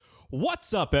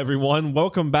What's up, everyone?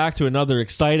 Welcome back to another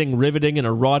exciting, riveting, and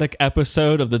erotic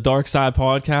episode of the Dark Side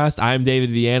Podcast. I'm David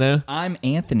Viana. I'm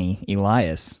Anthony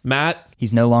Elias. Matt.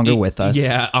 He's no longer with us.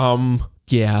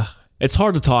 Yeah. It's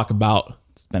hard to talk about.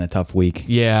 It's been a tough week.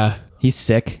 Yeah. He's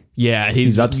sick. Yeah.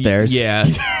 He's upstairs. Yeah.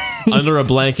 Under a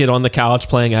blanket on the couch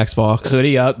playing Xbox.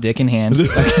 Hoodie up, dick in hand. In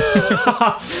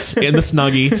the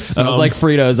Snuggie. Smells like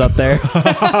Fritos up there.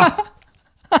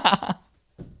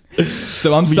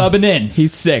 So I'm subbing in.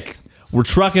 He's sick. We're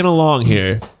trucking along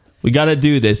here. We got to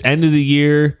do this. End of the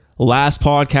year, last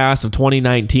podcast of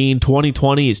 2019.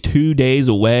 2020 is 2 days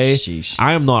away. Sheesh.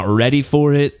 I am not ready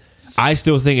for it. I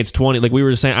still think it's 20. Like we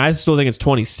were just saying, I still think it's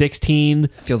 2016.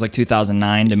 Feels like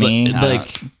 2009 to me.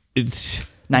 Like it's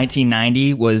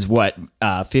 1990 was what,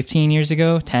 15 years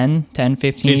ago? 15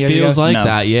 years ago? It feels like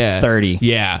that, yeah. 30.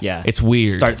 Yeah. Yeah. It's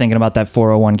weird. Start thinking about that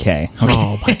 401k.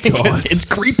 Oh my God. It's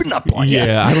creeping up on you.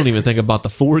 Yeah, I don't even think about the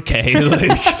 4K.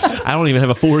 Like, I don't even have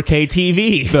a 4K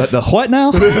TV. The what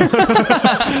now?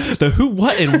 The who,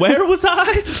 what, and where was I?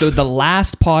 So the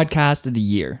last podcast of the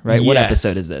year, right? What Yes.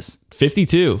 episode is this?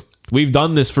 52. We've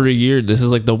done this for a year. This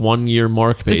is like the 1 year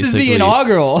mark, basically. This is the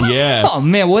inaugural. Yeah. Oh,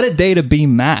 man, what a day to be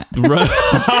Matt.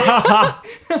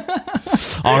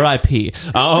 R.I.P.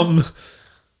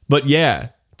 But yeah,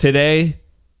 today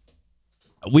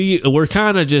we're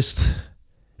kind of just,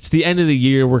 it's the end of the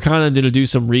year. We're kind of going to do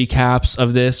some recaps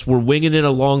of this. We're winging it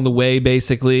along the way,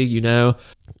 basically, you know.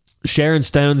 Sharon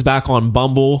Stone's back on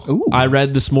Bumble. Ooh. I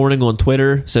read this morning on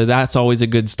Twitter, so that's always a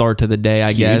good start to the day,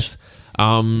 I guess.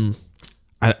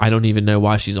 I don't even know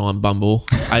why she's on Bumble.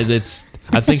 I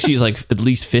think she's like at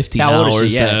least 50 How now old or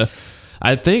is she? so. Yeah.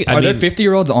 I think. Are there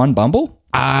 50-year-olds on Bumble?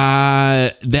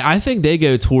 I think they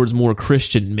go towards more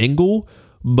Christian mingle,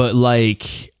 but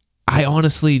like I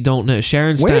honestly don't know.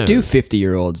 Sharon Stone. Where do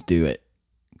 50-year-olds do it?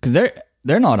 Because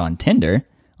they're not on Tinder,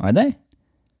 are they?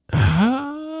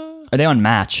 Are they on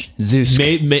Match? Zeus?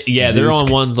 Yeah, they're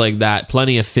on ones like that.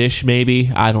 Plenty of Fish,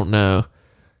 maybe. I don't know.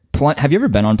 Have you ever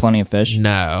been on Plenty of Fish?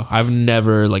 No, I've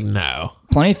never. Like, no.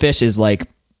 Plenty of Fish is like,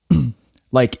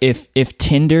 like if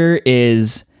Tinder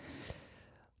is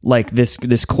like this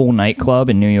cool nightclub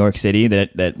in New York City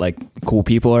that like cool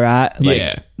people are at. Like,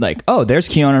 Yeah. Like, oh, there's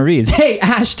Keanu Reeves. Hey,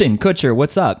 Ashton Kutcher,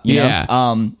 what's up? You Yeah.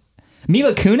 know?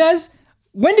 Mila Kunis,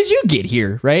 when did you get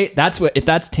here? Right? That's what. If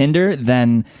that's Tinder,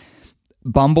 then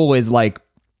Bumble is like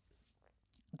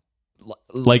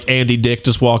Andy Dick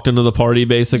just walked into the party,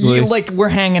 basically. like we're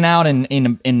hanging out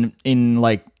in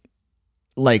like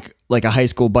a high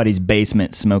school buddy's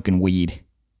basement smoking weed.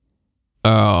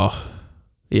 Oh,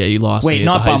 yeah, you lost me. Wait, at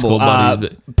not the high school Bumble.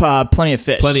 buddies, Plenty of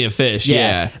Fish. Plenty of Fish.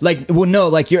 Yeah. Like, well, no,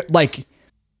 like you're like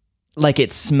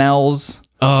it smells.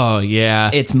 Oh yeah.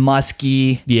 It's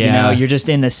musky. Yeah. You know, you're just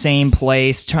in the same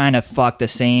place trying to fuck the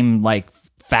same like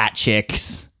fat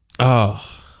chicks. Oh,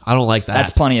 I don't like that.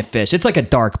 That's Plenty of Fish. It's like a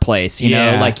dark place, you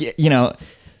know, Yeah. like, you know,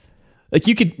 like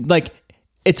you could like,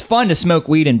 it's fun to smoke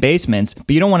weed in basements, but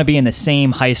you don't want to be in the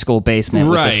same high school basement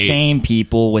with Right. the same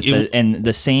people with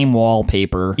the same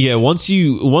wallpaper. Yeah, once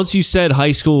you said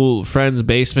high school friend's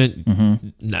basement,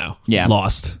 no. Yeah.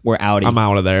 Lost. We're outie. I'm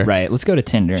out of there. Right. Let's go to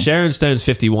Tinder. Sharon Stone's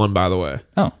 51, by the way.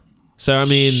 Oh, So, I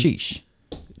mean, sheesh.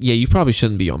 yeah, you probably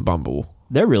shouldn't be on Bumble.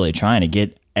 They're really trying to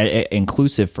get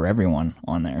inclusive for everyone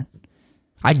on there.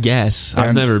 I guess.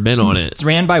 I've never been on it. It's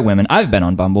ran by women. I've been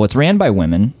on Bumble. It's ran by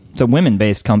women. It's a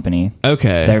women-based company.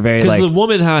 Okay. They're very, because like- the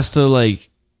woman has to, like,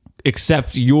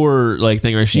 accept your, like,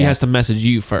 thing, or she Yeah. has to message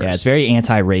you first. Yeah, it's very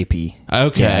anti-rapey.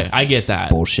 Okay, Yeah, I get that.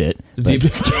 Bullshit. Deep-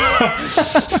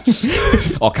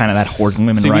 All kind of that horse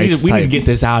women's See, rights. we need to type. get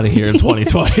this out of here in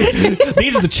 2020.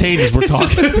 These are the changes we're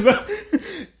talking about.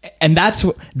 And that's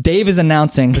what Dave is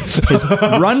announcing his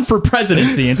run for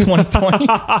presidency in 2020.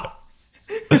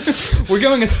 We're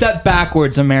going a step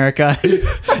backwards, America.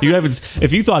 You haven't.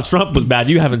 If you thought Trump was bad,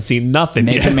 you haven't seen nothing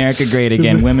Make yet. America great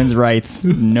again. Women's rights,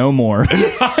 no more.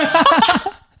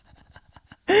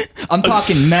 I'm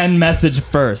talking men message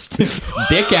first.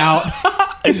 Dick out.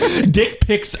 Dick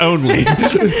pics only.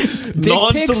 Dick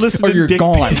Non-solicited pics or you're dick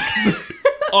gone. pics.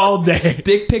 All day.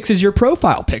 Dick pics is your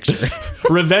profile picture.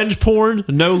 Revenge porn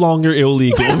no longer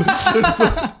illegal.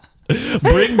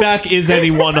 Bring back Is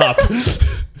Anyone Up.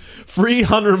 Free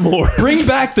Hunter Moore. Bring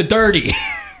back the dirty.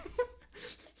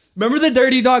 Remember the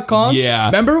dirty.com? Yeah.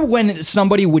 Remember when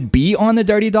somebody would be on the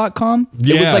dirty.com? It was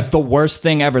Yeah. like the worst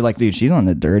thing ever. Like, dude, she's on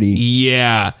the dirty.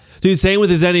 Yeah. Dude, same with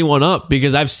Is Anyone Up?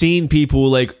 Because I've seen people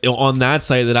like on that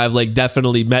site that I've like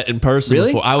definitely met in person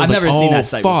Really? before. I was I've like, never seen oh, that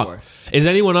site fuck. before. Is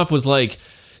Anyone Up was like,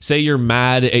 say you're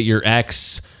mad at your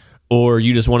ex or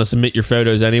you just want to submit your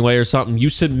photos anyway or something. You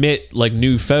submit like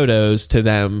new photos to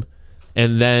them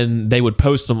and then they would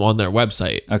post them on their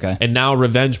website. Okay. And now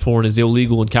revenge porn is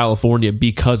illegal in California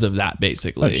because of that,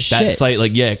 basically. Oh, that shit. site,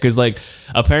 like, yeah, because, like,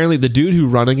 apparently the dude who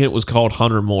running it was called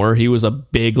Hunter Moore. He was a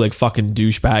big, like, fucking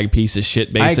douchebag piece of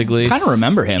shit, basically. I kind of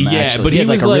remember him. Yeah, actually. but he he had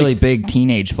like was, a like- really big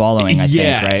teenage following. I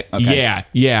think, right? Okay.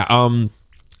 Yeah.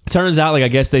 Turns out, like, I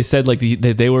guess they said, like,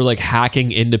 they were, like,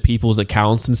 hacking into people's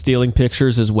accounts and stealing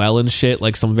pictures as well and shit.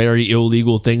 Like, some very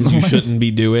illegal things you shouldn't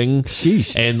be doing.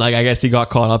 Sheesh. And, like, I guess he got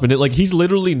caught up in it. Like, he's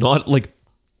literally not, like,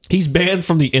 he's banned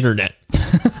from the internet.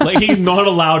 Like, he's not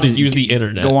allowed to use the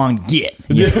internet. Go on, get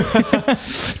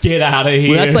Get out of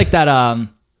here. Well, that's like that.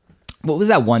 What was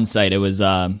that one site? It was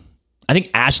I think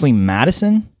Ashley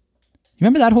Madison. You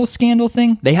remember that whole scandal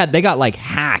thing? They got like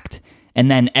hacked, and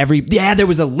then there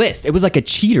was a list. It was like a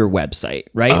cheater website,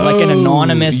 right? Like an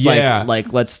anonymous, yeah.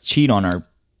 like let's cheat on our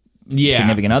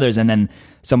significant others, and then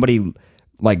somebody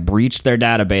like breached their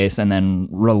database and then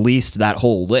released that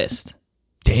whole list.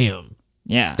 Damn.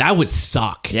 Yeah, That would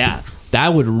suck. yeah.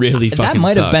 That would really fucking suck. That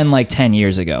might have been like 10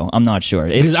 years ago. I'm not sure.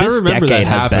 Because I remember that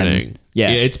happening. Yeah.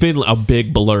 It's been a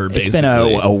big blur, basically. It's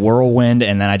been a whirlwind,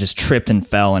 and then I just tripped and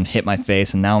fell and hit my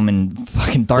face, and now I'm in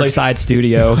fucking Dark Side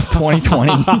Studio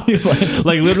 2020.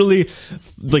 Like literally,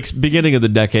 like beginning of the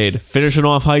decade, finishing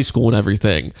off high school and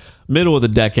everything. Middle of the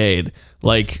decade,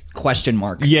 like Question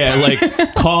mark. yeah,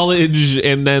 like college,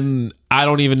 and then I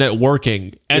don't even know,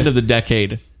 working. End of the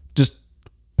decade, just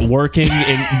working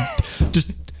and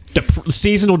just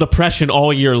seasonal depression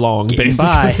all year long. Basically,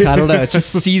 Bye. I don't know. It's just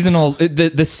seasonal.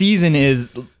 The season is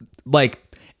like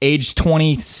age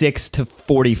 26 to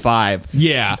 45.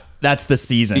 yeah. That's the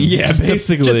season. Yeah, Just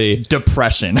basically. just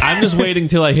depression. I'm just waiting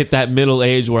till I hit that middle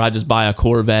age where I just buy a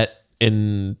Corvette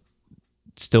and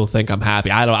still think I'm happy.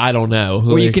 I don't know.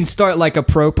 Or you can start like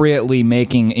appropriately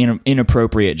making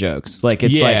inappropriate jokes. Like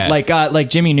it's Yeah. like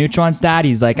Jimmy Neutron's dad.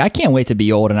 He's like, I can't wait to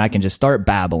be old and I can just start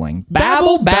babbling.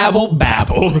 Babble.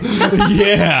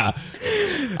 Yeah,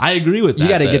 I agree with that. You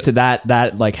got to though. get to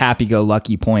that like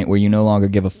happy-go-lucky point where you no longer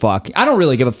give a fuck. I don't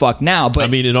really give a fuck now, but I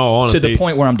mean, in all to honesty, the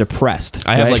point where I'm depressed.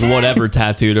 I have right? like whatever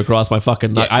tattooed across my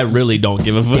fucking. I really don't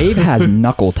give a fuck. Dave has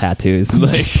knuckle tattoos.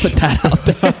 Just put that out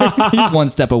there. He's one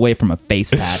step away from a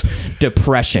face tat.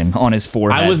 Depression on his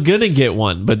forehead. I was gonna get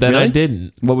one, but then I Really?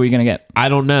 didn't. What were you gonna get? I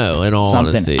don't know. In all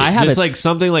Something. honesty, I have just a- like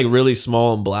something like really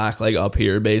small and black, like up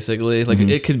here, basically. Like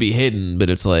it could be hidden, but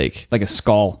it's like Like a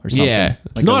skull or something. yeah,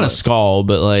 like not a skull,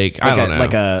 but like I don't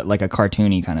know, like a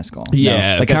cartoony kind of skull.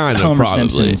 yeah, No, like kind a of Homer probably.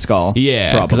 Simpson skull.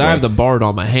 Yeah, because I probably. have the bard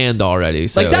on my hand already.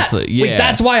 So like that. it's like, Wait, yeah,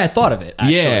 that's why I thought of it.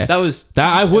 Actually. yeah, that was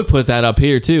that. I would put that up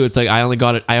here too. It's like I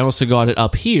also got it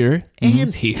up here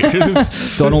and here.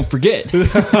 so don't forget.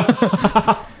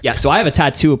 Yeah, so I have a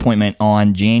tattoo appointment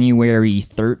on January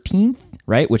 13th,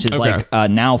 right? Which is Okay. like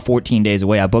now 14 days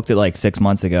away. I booked it like 6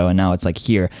 months ago, and now it's like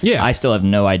here. Yeah. I still have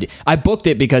no idea. I booked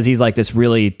it because he's like this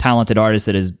really talented artist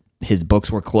that his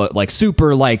books were like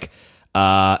super like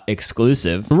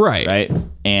exclusive, Right.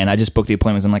 And I just booked the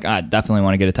appointments. I'm like, I definitely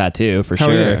want to get a tattoo for Hell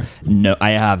sure. yeah. No,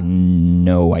 I have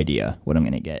no idea what I'm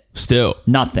gonna get. Still,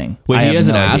 Nothing. wait, I he have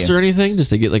hasn't no asked idea. or anything just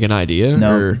to get like an idea.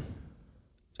 No. Or,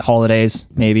 Holidays,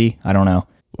 maybe. I don't know.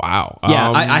 wow.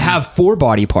 Yeah, I have 4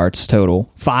 body parts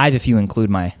total. 5 if you include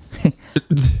my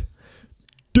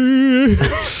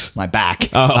my back.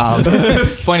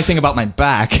 Funny thing about my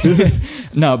back.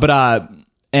 No, but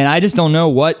and I just don't know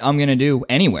what I'm gonna do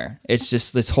anywhere. It's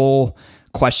just this whole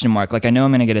question mark. Like I know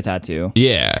I'm gonna get a tattoo.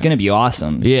 Yeah. It's gonna be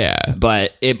awesome. Yeah.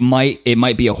 But it might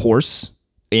be a horse.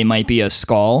 It might be a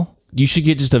skull. You should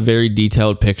get just a very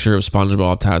detailed picture of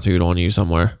SpongeBob tattooed on you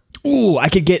somewhere. Ooh, I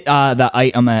could get the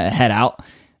I'm gonna head out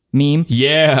meme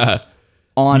Yeah.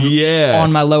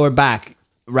 on my lower back,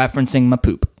 referencing my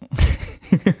poop.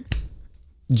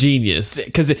 Genius.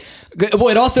 Because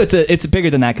it's bigger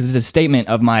than that because it's a statement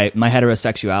of my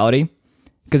heterosexuality.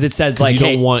 Because it says like, you don't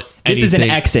hey, want this is an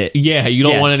anything- exit. Yeah, you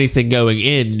don't Yeah. want anything going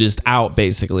in, just out,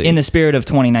 basically. In the spirit of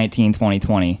 2019,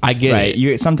 2020. I get right? it.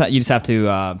 You sometimes you just have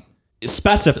to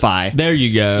specify there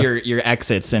you go. your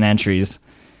exits and entries.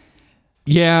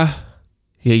 Yeah.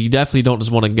 Yeah, you definitely don't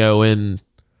just want to go in.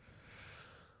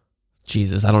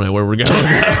 Jesus, I don't know where we're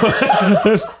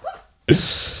going.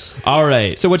 All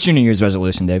right. So what's your New Year's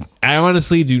resolution, Dave? I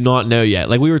honestly do not know yet.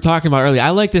 Like we were talking about earlier, I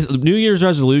like this New Year's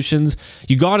resolutions.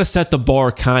 You got to set the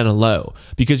bar kind of low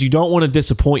because you don't want to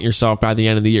disappoint yourself by the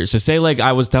end of the year. So say like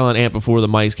I was telling Ant before the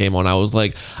mics came on, I was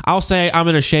like, I'll say I'm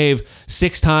going to shave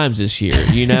 6 times this year,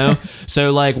 you know?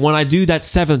 So like when I do that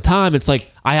 7th time, it's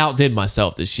like I outdid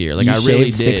myself this year. Like You I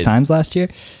really shaved did. 6 times last year?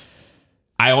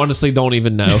 I honestly don't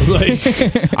even know. Like,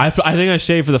 I think I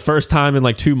shaved for the first time in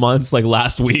like 2 months, like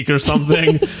last week or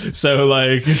something. So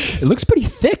like, It looks pretty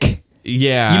thick.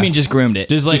 Yeah. You mean just groomed it?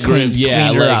 Just like, cleaned it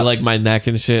up. like my neck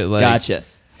and shit. Like, Gotcha.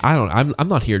 I'm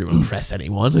not here to impress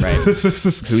anyone. Right.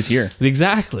 Who's here?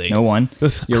 Exactly. No one.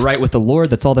 You're right with the Lord.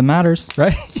 That's all that matters,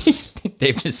 right?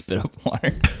 Dave just spit up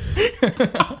water.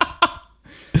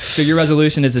 So your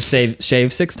resolution is to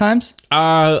shave 6 times?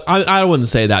 I wouldn't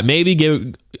say that.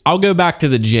 Maybe I'll go back to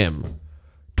the gym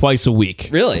twice a week.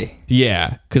 Really?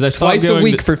 Yeah, because I stopped Twice a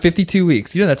week for 52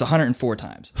 weeks. You know that's 104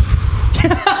 times.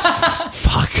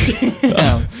 Fuck.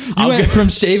 You went from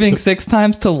shaving 6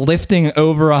 times to lifting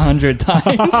over 100 times.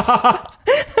 Set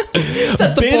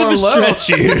the Bit bar of a low. stretch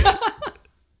here.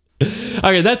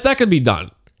 Okay, that could be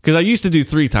done because I used to do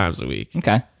 3 times a week.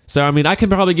 Okay. So I mean, I can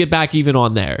probably get back even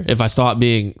on there if I stop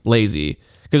being lazy.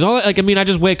 Because I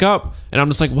just wake up and I'm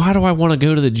just like, why do I want to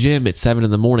go to the gym at 7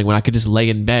 a.m. when I could just lay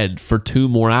in bed for 2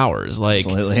 more hours? Like,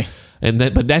 Absolutely.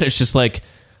 But then it's just like,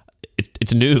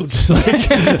 it's noon.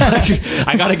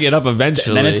 I gotta get up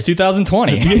eventually. Then it's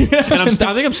 2020. And I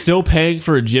think I'm still paying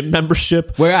for a gym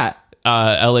membership. Where at?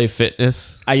 LA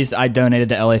Fitness. I donated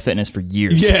to LA Fitness for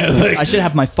years. Yeah, like- I should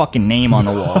have my fucking name on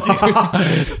the wall,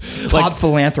 dude. Top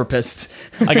philanthropist.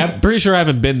 Like, I'm pretty sure I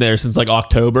haven't been there since like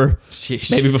October. Sheesh.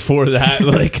 Maybe before that.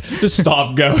 Like, just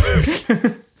stop going.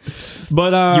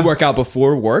 But You work out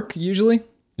before work usually?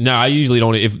 no, I usually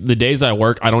don't. If the days I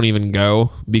work, I don't even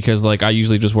go because like I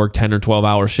usually just work 10 or 12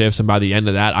 hour shifts, and by the end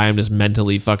of that, I am just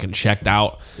mentally fucking checked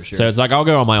out. sure. So it's like I'll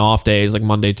go on my off days, like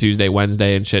Monday, Tuesday,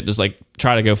 Wednesday, and shit. Just like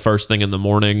try to go first thing in the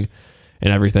morning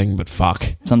and everything. But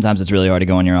fuck, Sometimes it's really hard to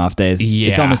go on your off days. Yeah.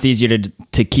 It's almost easier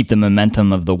to keep the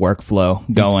momentum of the workflow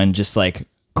going, just like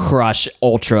crush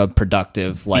ultra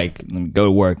productive, like go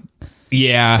to work,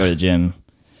 yeah. go to the gym.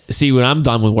 See, when I'm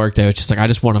done with work day, it's just like I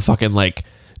just want to fucking like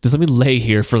just let me lay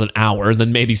here for an hour and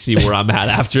then maybe see where I'm at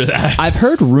after that. I've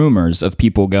heard rumors of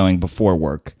people going before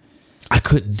work. I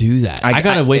couldn't do that. I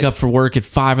gotta wake up for work at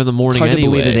 5 a.m. It's hard anyway. to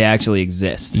believe that they actually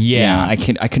exist. Yeah. I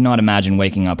could not imagine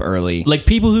waking up early. Like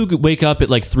people who wake up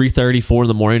at like 3:30, 4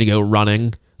 a.m. to go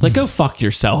running. Like go fuck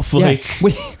yourself. Like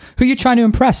Wait, who are you trying to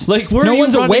impress? Like where no are you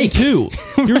one's running awake. to?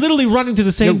 You're literally running to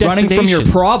the same You're running destination. from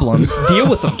your problems. Deal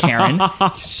with them, Karen.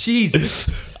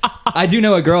 Jesus. I do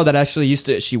know a girl that actually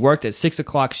she worked at 6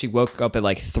 o'clock. She woke up at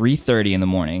like 3:30 in the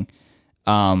morning.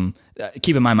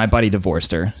 Keep in mind, my buddy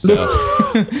divorced her. So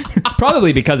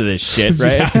probably because of this shit,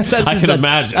 right? Yeah, I can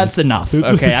imagine. That's enough.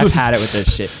 Okay, I've had it with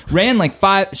this shit. Ran like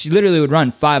 5, she literally would run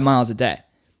 5 miles a day.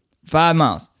 5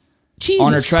 miles. Jesus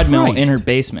on her treadmill Christ. in her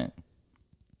basement.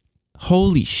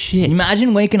 Holy shit.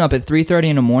 Imagine waking up at 3:30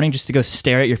 in the morning just to go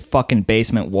stare at your fucking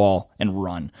basement wall and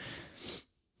run.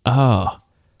 Oh.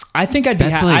 I think I'd be.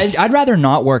 That's like- I'd rather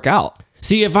not work out.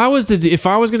 See, if I was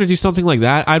gonna do something like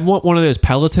that, I'd want one of those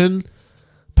Peloton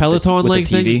with like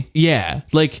the TV? things. Yeah,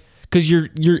 like because you're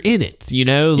in it, you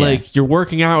know, Yeah. like you're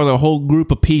working out with a whole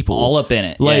group of people, All up in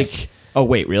it. Like, yeah. Oh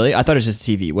wait, really? I thought it was just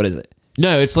TV. What is it?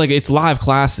 no, it's like it's live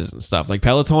classes and stuff. Like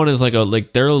Peloton is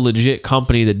they're a legit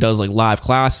company that does like live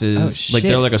classes. Oh, like shit.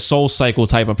 they're like a Soul Cycle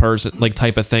type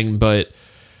of thing, but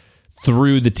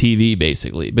through the TV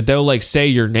basically. But they'll like say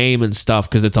your name and stuff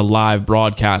because it's a live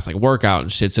broadcast, like workout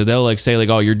and shit. So they'll like say like,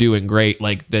 oh, you're doing great,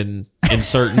 like then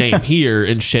insert name here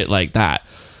and shit like that.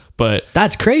 But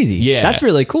That's crazy. Yeah. That's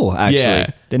really cool. Actually, Yeah.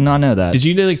 did not know that. did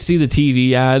you like see the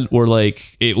TV ad where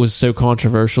like it was so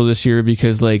controversial this year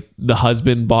because like the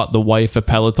husband bought the wife a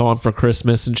Peloton for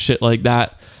Christmas and shit like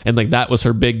that, and like that was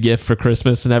her big gift for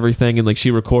Christmas and everything, and like she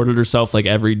recorded herself like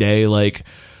every day like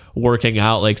working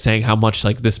out, like saying how much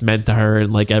like this meant to her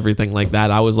and like everything like that.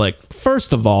 I was like,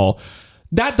 first of all,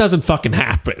 that doesn't fucking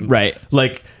happen, Right.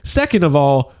 Like, second of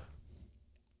all,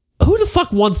 who the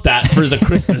fuck wants that for as a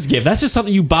Christmas gift? That's just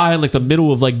something you buy in like the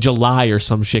middle of like July or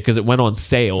some shit because it went on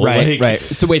sale. Right. Like, Right.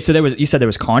 So wait. So you said there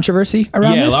was controversy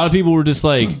around yeah, this? a lot of people were just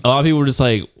like,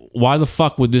 why the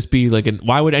fuck would this be like?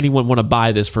 Why would anyone want to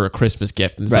buy this for a Christmas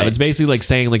gift and stuff? Right. It's basically like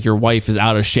saying like your wife is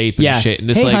out of shape and Yeah. shit. And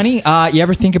it's Hey, like, honey, you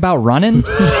ever think about running?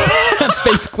 That's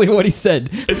basically what he said.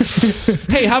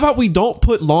 hey, how about we don't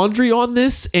put laundry on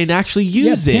this and actually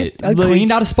use it? I Like,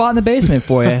 cleaned out a spot in the basement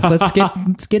for you. Let's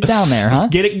get down there, huh?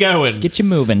 Get it going. Get you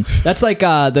moving. That's like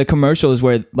the commercials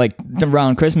where, like,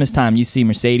 around Christmas time, you see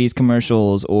Mercedes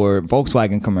commercials or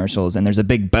Volkswagen commercials, and there's a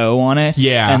big bow on it.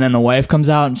 Yeah. And then the wife comes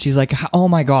out and she's like, "Oh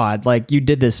my god, like you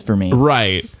did this for me."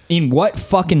 Right. In what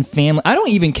fucking family? I don't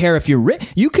even care if you're rich.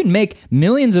 You can make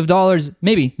millions of dollars,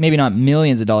 maybe not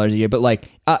millions of dollars a year, but like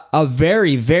a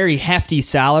very, very hefty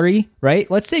salary, right?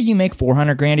 Let's say you make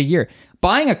 $400,000 a year.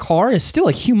 Buying a car is still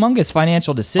a humongous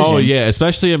financial decision. Oh yeah,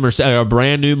 especially a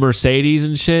brand new Mercedes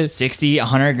and shit. 60,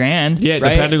 100 grand. Yeah,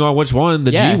 right? depending on which one.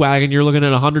 The Yeah. G-Wagon, you're looking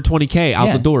at 120K out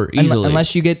Yeah. the door easily.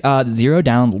 Unless you get 0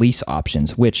 down lease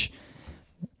options, which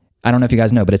I don't know if you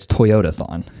guys know, but it's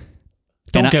Toyotathon.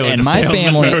 Don't go into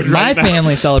salesman mode right now.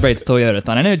 family celebrates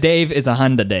Toyotathon. I know Dave is a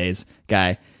Honda Days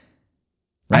guy.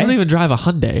 Right? I don't even drive a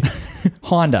Hyundai.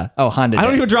 Honda. Oh, Honda Days. I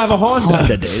don't even drive a Honda.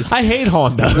 Honda Days. I hate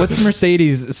Honda. What's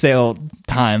Mercedes sale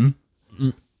time?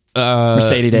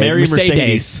 Mercedes Days. Merry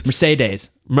Mercedes. Mercedes.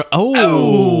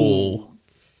 Oh.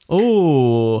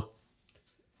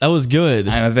 That was good.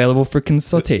 I'm available for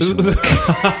consultation.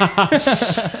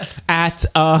 At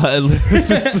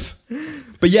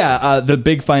But yeah, the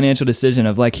big financial decision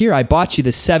of like, here, I bought you the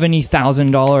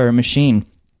 $70,000 machine.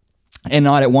 And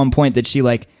not at one point did she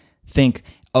like think,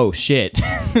 oh shit,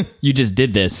 you just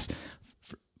did this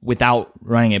without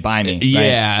running it by me. Right?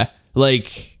 Yeah.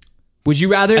 Like, would you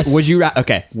rather, would you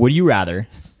rather,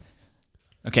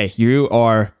 okay, you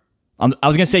are, I was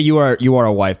going to say you are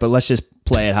a wife, but let's just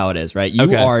play it how it is, right?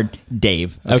 You are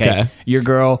Dave. Okay. Your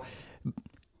girl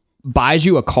buys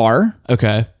you a car.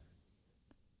 Okay.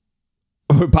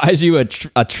 Or buys you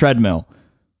a treadmill.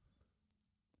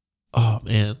 Oh,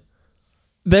 man.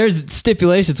 There's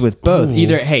stipulations with both. Ooh.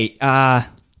 Either, hey, I'd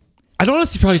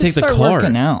honestly probably take the car.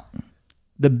 Working out.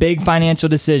 The big financial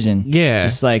decision. Yeah.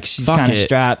 Just like she's kind of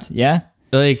strapped. Yeah.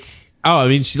 Like, I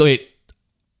mean, is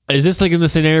this like in the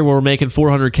scenario where we're making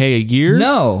 $400K a year?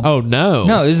 No. Oh, no.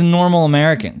 No, this is normal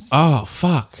Americans. Oh,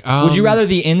 fuck. Would you rather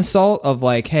the insult of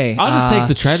like, hey, I'll just take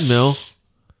the treadmill.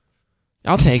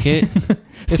 I'll take it.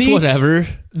 It's whatever.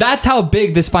 That's how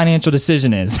big this financial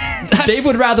decision is. Dave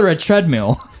would rather a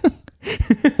treadmill. Well,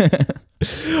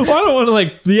 I don't want to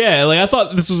I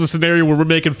thought this was a scenario where we're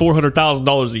making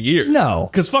 $400,000 a year. No.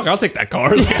 Because fuck, I'll take that car.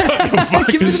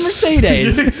 Give me the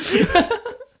Mercedes.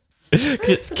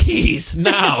 Keys,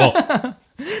 now.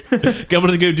 I'm going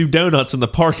to go do donuts in the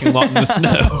parking lot in the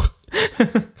snow.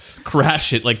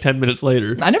 Crash it like 10 minutes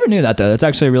later. I never knew that though. That's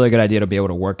actually a really good idea to be able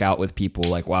to work out with people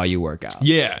like while you work out.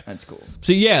 Yeah. That's cool.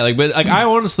 So yeah,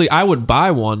 I would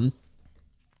buy one,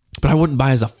 but I wouldn't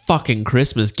buy as a fucking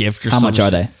Christmas gift or something. How much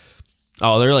are they?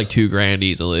 Oh, they're like $2,000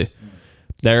 easily.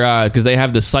 They're because they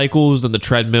have the cycles and the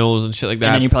treadmills and shit like that.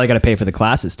 And then you probably got to pay for the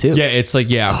classes too. Yeah, it's like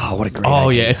Oh, what a great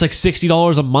idea. Yeah, it's like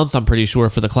 $60 a month. I'm pretty sure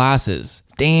for the classes.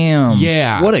 Damn.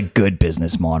 Yeah. What a good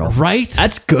business model. Right?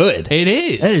 That's good. It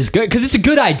is. That is good because it's a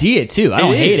good idea too. I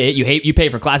don't hate it. You pay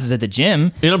for classes at the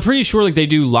gym. And I'm pretty sure like they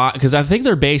do because I think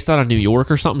they're based out of New York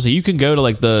or something. So you can go to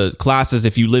like the classes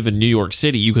if you live in New York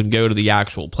City. You can go to the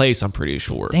actual place. I'm pretty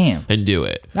sure. Damn. And do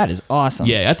it. That is awesome.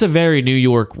 Yeah, that's a very New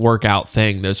York workout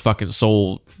thing. Those fucking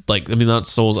Soul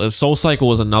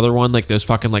Cycle is another one. Like those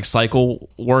fucking like cycle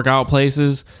workout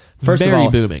places. First very of all,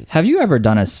 booming. Have you ever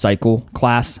done a cycle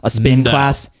class, a spin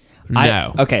class?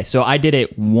 No. Okay, so I did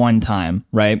it one time,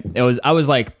 right? I was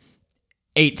like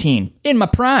 18, in my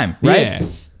prime, right? Yeah.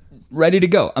 Ready to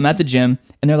go. I'm at the gym,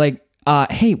 and they're like,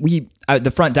 hey, the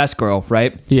front desk girl,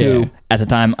 right? Yeah. Who, at the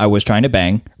time, I was trying to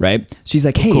bang, right? She's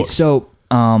like, hey, so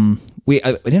we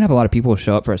didn't have a lot of people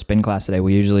show up for a spin class today.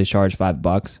 We usually charge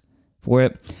 $5 for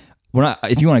it. We're not.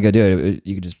 If you want to go do it,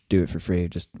 you could just do it for free.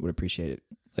 Just would appreciate it.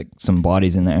 Like some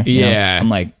bodies in there. Yeah. I'm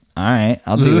like, all right,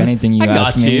 I'll do anything you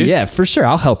ask me. You. Yeah, for sure.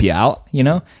 I'll help you out,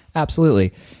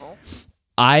 Absolutely.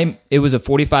 It was a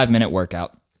 45-minute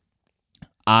workout.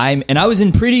 I was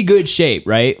in pretty good shape,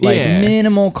 right? Like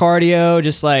minimal cardio,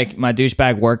 just like my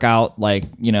douchebag workout, like,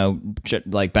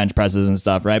 like bench presses and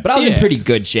stuff, right? But I was in pretty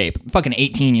good shape. I'm fucking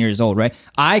 18 years old, right?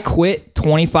 I quit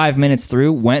 25 minutes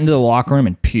through, went into the locker room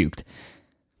and puked.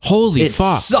 Holy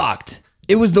fuck. It sucked.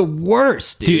 It was the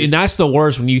worst, dude. And that's the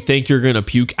worst when you think you're going to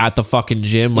puke at the fucking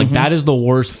gym. Like, that is the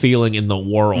worst feeling in the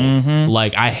world.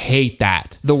 Like, I hate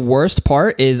that. The worst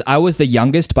part is I was the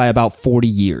youngest by about 40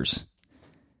 years.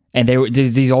 And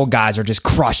these old guys are just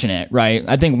crushing it, right?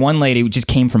 I think one lady just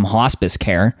came from hospice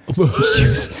care.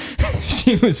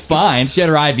 She was fine. She had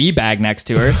her IV bag next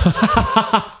to her.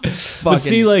 But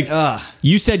see,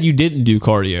 you said you didn't do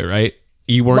cardio, right?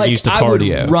 You weren't used to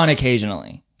cardio. I would run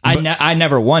occasionally. I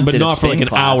never once did a spin class. But not for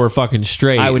like an hour fucking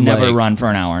straight. I would never run for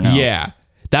an hour, no. Yeah.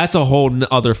 That's a whole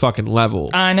other fucking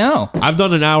level. I know. I've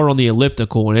done an hour on the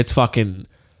elliptical and it's fucking...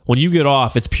 When you get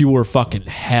off, it's pure fucking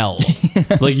hell.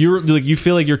 You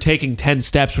feel like you're taking 10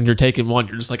 steps when you're taking one.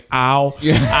 You're just like, ow,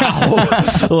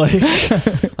 ow.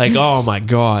 like, oh my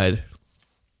God.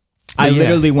 I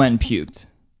literally went and puked.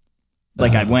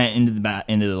 Like I went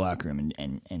into the locker room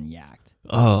and yacked.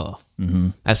 Oh,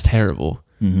 that's terrible.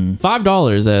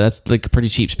 $5, that's like a pretty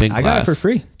cheap spin class. I got it for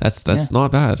free. That's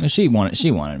not bad. She wanted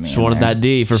me. She wanted that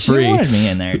D for free. She wanted me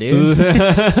in there, dude.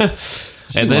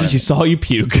 Then she saw you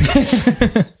puke.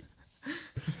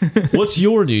 What's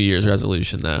your New Year's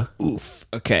resolution, though? Oof.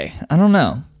 Okay. I don't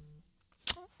know.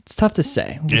 It's tough to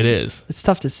say. It is. It's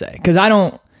tough to say because I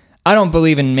don't I don't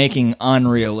believe in making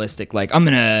unrealistic, like, I'm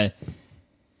going to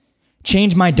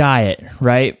change my diet,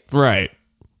 right? Right.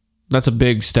 That's a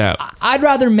big step. I'd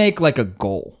rather make like a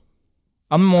goal.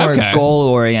 I'm more goal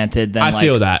oriented than I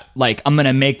feel that. Like, I'm going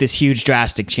to make this huge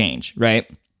drastic change, right?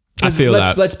 I feel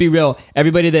that. Let's be real.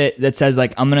 Everybody that says,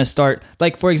 like, I'm going to start,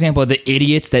 like, for example, the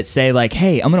idiots that say, like,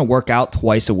 hey, I'm going to work out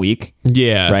twice a week.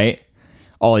 Yeah. Right?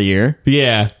 All year.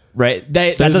 Yeah. Right?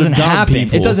 That doesn't happen.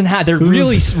 People. It doesn't happen. They're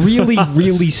really, really,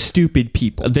 really stupid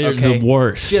people. They're the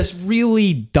worst. Just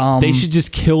really dumb. They should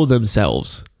just kill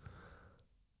themselves.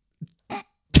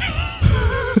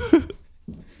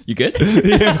 You good?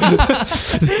 Yeah.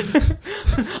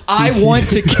 I want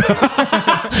to.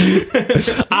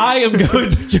 I am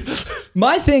going to.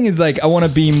 My thing is, like, I want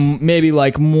to be maybe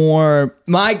like more.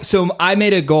 So I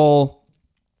made a goal.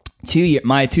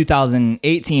 My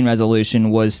 2018 resolution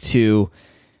was to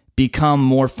become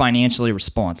more financially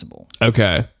responsible.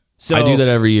 Okay. So I do that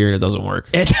every year and it doesn't work.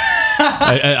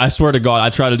 I swear to God,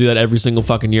 I try to do that every single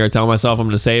fucking year. I tell myself I'm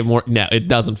going to save more. No, it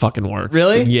doesn't fucking work.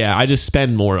 Really? Yeah, I just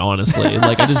spend more, honestly.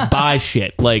 Like, I just buy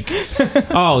shit. Like,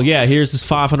 oh, yeah, here's this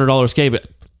 $500 skateboard.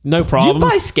 No problem. You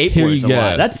buy skateboards a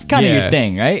lot. That's kind of your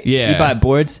thing, right? Yeah. You buy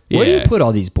boards. Where do you put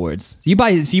all these boards? You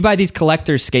buy these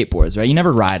collector's skateboards, right? You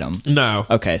never ride them. No.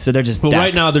 Okay, so they're just. Well, decks.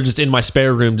 right now they're just in my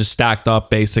spare room, just stacked up,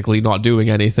 basically not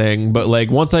doing anything. But like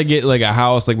once I get like a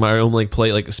house, like my own like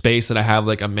play, like a space that I have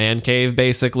like a man cave,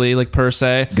 basically, like per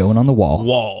se. Going on the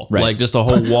wall. Right. Like just a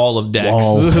whole wall of decks.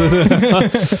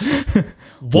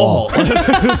 Wall.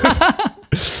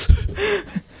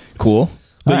 Cool.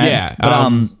 But right. yeah,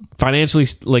 but financially,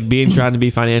 like trying to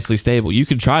be financially stable. You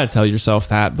could try to tell yourself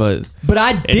that, but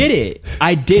I did it.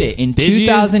 I did it in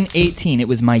 2018. It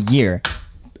was my year.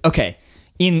 Okay,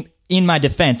 in my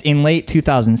defense, in late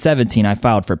 2017, I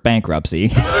filed for bankruptcy.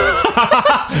 Okay.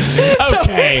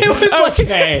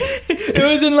 It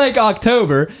was in like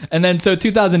October, and then so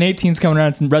 2018's coming around.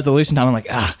 It's resolution time. I'm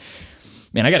like,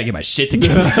 man, I got to get my shit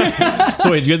together. So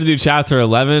wait, did you have to do chapter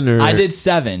 11 or? I did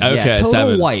 7. Okay, yeah, total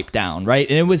 7. wipe down, right?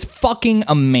 And it was fucking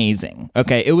amazing.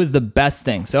 Okay, it was the best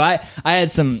thing. So I had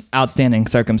some outstanding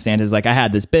circumstances. Like I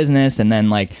had this business, and then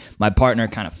like my partner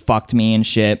kind of fucked me and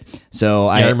shit. So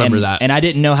I remember that. And I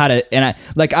didn't know how to. And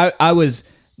I was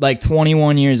like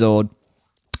 21 years old.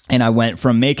 And I went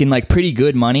from making like pretty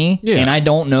good money, and I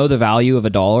don't know the value of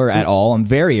 $1 at all. I'm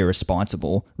very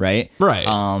irresponsible, right? Right.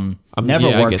 Never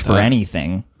worked for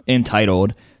anything,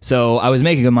 entitled. So I was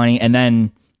making good money, and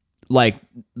then like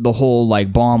the whole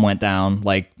like bomb went down,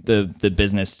 like the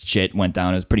business shit went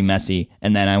down. It was pretty messy,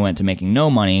 and then I went to making no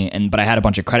money, but I had a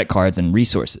bunch of credit cards and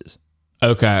resources.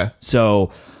 Okay.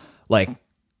 So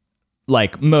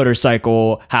like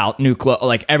motorcycle, house, new clothes,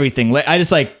 like everything. I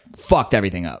just like fucked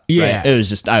everything up. Yeah. Right? I was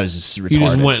just retarded. You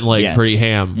just went like pretty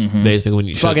ham, basically, when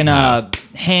you fucking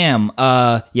ham.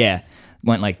 Yeah,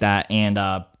 went like that, and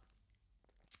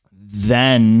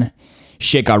then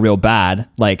shit got real bad.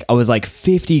 Like I was like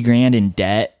 50 grand in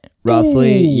debt,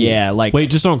 roughly. Ooh. Yeah, like wait,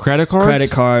 just on credit cards?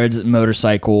 Credit cards,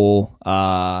 motorcycle.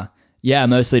 Yeah,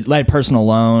 mostly like personal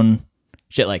loan,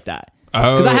 shit like that.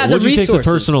 Oh, because I had the resources. What'd you take the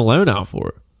personal loan out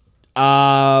for?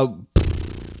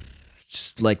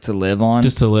 Just like to live on.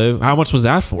 Just to live? How much was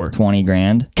that for? 20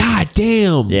 grand. God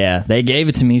damn. Yeah, they gave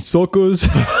it to me, suckers.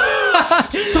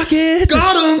 Suck it.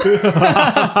 Got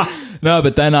him. No,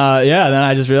 but then, then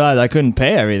I just realized I couldn't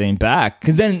pay everything back.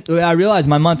 Because then I realized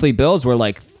my monthly bills were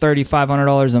like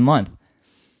 $3,500 a month.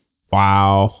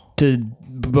 Wow.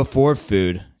 Before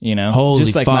food, you know? Holy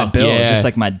just like fuck, my bills, yeah. just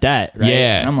like my debt, right?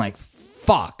 Yeah. And I'm like,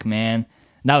 fuck, man.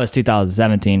 That was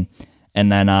 2017. And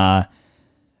then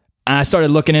I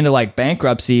started looking into like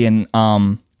bankruptcy, and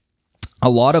a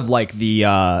lot of like the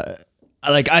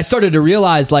like I started to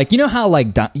realize, like, you know how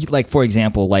like for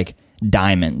example, like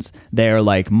diamonds, they're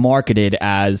like marketed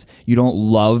as you don't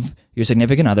love your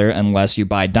significant other unless you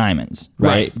buy diamonds,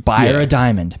 right? Buy her a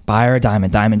diamond.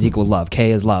 Diamonds equal love.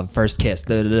 K is love. First kiss.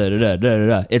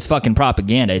 It's fucking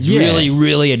propaganda. It's really,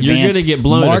 really advanced. You're gonna get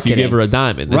blown marketing. if you give her a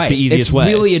diamond. That's the easiest way.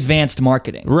 It's really advanced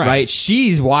marketing, right?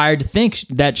 She's wired to think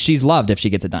that she's loved if she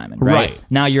gets a diamond, right?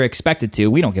 Now you're expected to.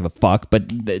 We don't give a fuck, but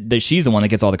she's the one that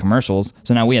gets all the commercials,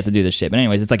 so now we have to do this shit. But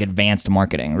anyways, it's like advanced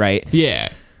marketing, right? Yeah.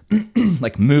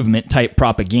 Like movement type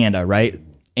propaganda, right?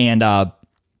 And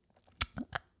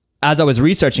as I was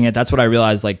researching it, that's what I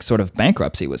realized, like, sort of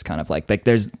bankruptcy was kind of like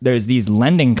there's these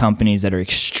lending companies that are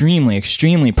extremely,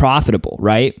 extremely profitable,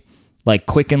 right? Like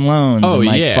Quicken Loans and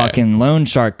like fucking loan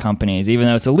shark companies, even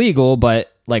though it's illegal,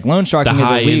 but like loan sharking is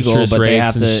illegal, but they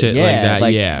have to, shit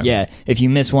like that. Yeah. If you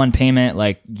miss one payment,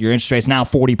 like your interest rate's now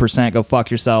 40%, go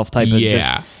fuck yourself type of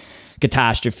just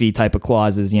catastrophe type of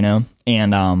clauses, you know?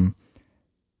 And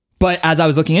But as I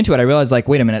was looking into it, I realized like,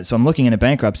 wait a minute. So I'm looking into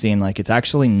bankruptcy and like, it's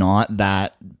actually not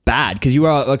that bad. Cause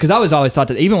I was always taught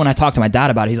that even when I talked to my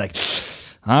dad about it, he's like,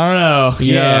 I don't know.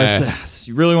 You know,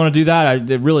 you really want to do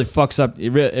that? It really fucks up. It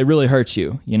really hurts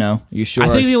you. You know, you sure? I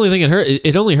think the only thing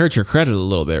it only hurts your credit a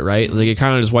little bit, right? Like it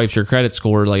kind of just wipes your credit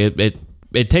score. Like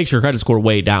it takes your credit score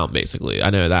way down, basically.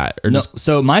 I know that. Or no,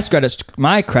 so my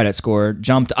credit score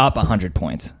jumped up 100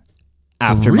 points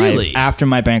after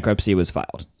my bankruptcy was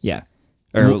filed. Yeah.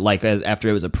 Or like after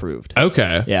it was approved.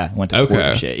 Okay. Yeah, went to court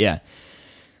and shit. Yeah,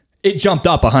 it jumped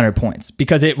up 100 points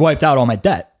because it wiped out all my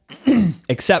debt,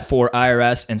 except for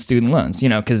IRS and student loans. You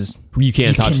know, because you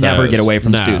can never get away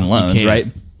from student loans, right?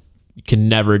 You can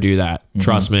never do that.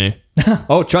 Trust me.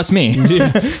 Oh, trust me.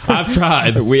 I've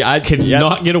tried. I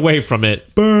cannot get away from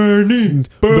it. Burning.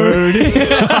 No,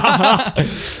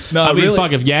 I mean, really,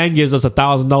 fuck, if Yang gives us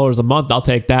 $1,000 a month, I'll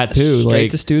take that too.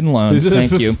 Straight to student loans.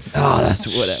 Thank you. Oh, that's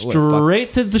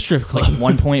straight to the strip club.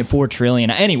 Like 1.4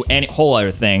 trillion. Anyway, any whole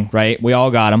other thing, right? We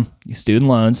all got them. Student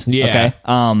loans. Yeah.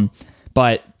 Okay.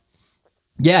 But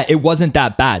yeah, it wasn't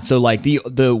that bad. So like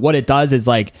the what it does is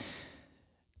like,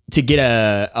 to get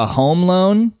a home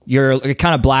loan, you're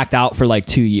kind of blacked out for like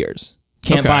 2 years.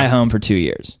 Can't buy a home for 2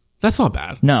 years. That's not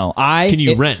bad. No, Can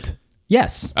you rent?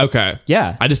 Yes. Okay.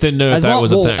 Yeah. I just didn't know if that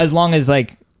was a thing. As long as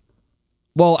like,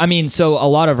 well, I mean, so a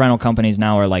lot of rental companies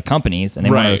now are like companies, and they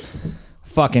want to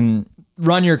fucking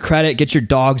run your credit, get your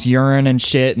dog's urine and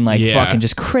shit, and like fucking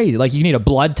just crazy. Like you need a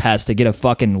blood test to get a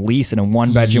fucking lease in a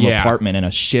 1-bedroom apartment in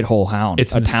a shithole town.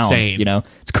 It's insane. Town, you know,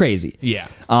 it's crazy. Yeah.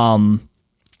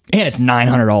 And it's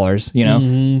 $900, you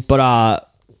know, but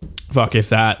fuck if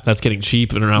that's getting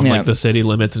cheap and around like the city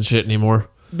limits and shit anymore.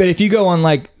 But if you go on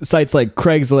like sites like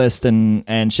Craigslist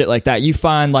and shit like that, you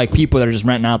find like people that are just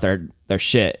renting out their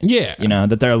shit. Yeah, you know,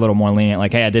 that they're a little more lenient.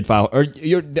 Like, hey, I did file, or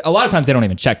a lot of times they don't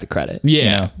even check the credit.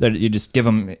 Yeah, you know? You just give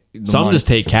them. Some just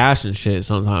take cash and shit.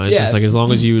 Sometimes it's just like as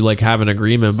long as you like have an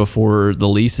agreement before the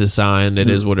lease is signed, it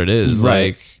is what it is. Right.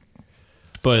 Like.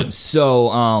 But so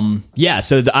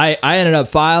I ended up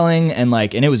filing and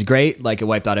it was great. Like it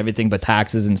wiped out everything but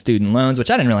taxes and student loans, which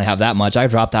I didn't really have that much. I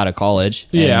dropped out of college.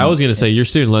 Yeah, I was gonna say your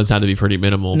student loans had to be pretty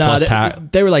minimal. No,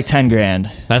 they were like $10,000.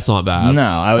 That's not bad.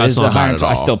 No, that's not bad at all.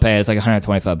 I still pay it. It's like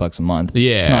 $125 a month.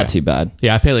 Yeah, it's not too bad.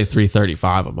 Yeah, I pay like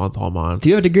 $335 a month on mine. Do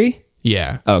you have a degree?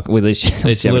 Yeah. Oh, well,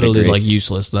 it's literally like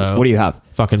useless though. What do you have?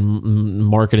 Fucking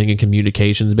marketing and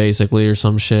communications, basically, or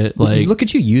some shit. Like, look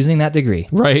at you using that degree,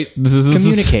 right?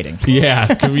 Communicating. Yeah,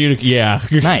 Yeah,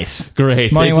 nice,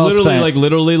 great. Money it's well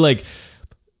literally like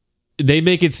they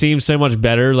make it seem so much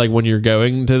better, like when you're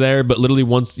going to there. But literally,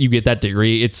 once you get that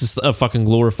degree, it's just a fucking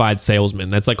glorified salesman.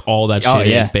 That's like all that shit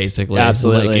is, basically.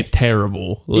 Absolutely, like, it's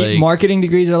terrible. Like, marketing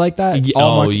degrees are like that.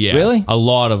 Yeah, really? A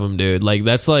lot of them, dude. Like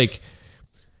that's like.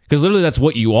 Because literally that's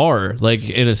what you are, like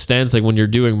in a sense, like when you're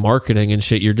doing marketing and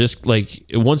shit, you're just like,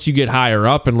 once you get higher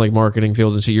up in like marketing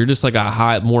fields and shit, you're just like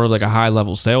more of like a high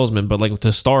level salesman. But like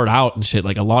to start out and shit,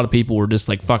 like a lot of people were just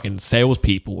like fucking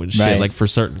salespeople and shit, like for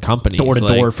certain companies. Door to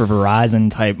door for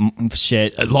Verizon type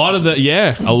shit. A lot of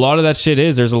that shit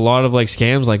is, there's a lot of like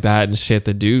scams like that and shit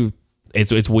that do.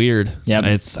 It's weird. Yeah.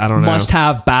 I don't know. Must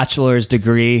have bachelor's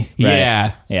degree.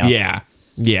 Right?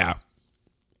 Yeah.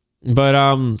 But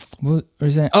what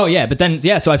was that? Oh yeah, but then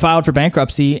so I filed for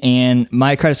bankruptcy and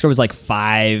my credit score was like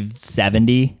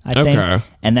 570, I think,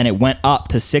 and then it went up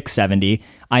to 670.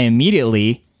 I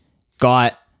immediately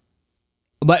got,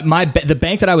 but the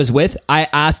bank that I was with, I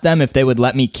asked them if they would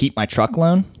let me keep my truck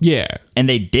loan. Yeah, and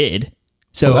they did.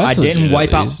 So I didn't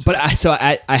wipe out, but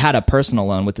I had a personal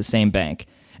loan with the same bank,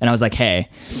 and I was like, hey.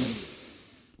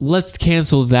 Let's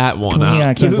cancel that one out.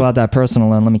 Yeah, cancel out that personal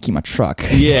loan. Let me keep my truck.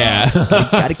 Yeah.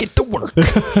 Gotta get to work.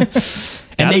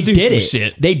 And they did it.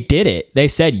 Shit. They did it. They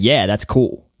said, yeah, that's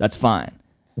cool. That's fine.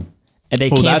 And they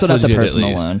canceled out the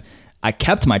personal loan. I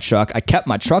kept my truck. I kept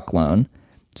my truck loan.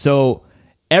 So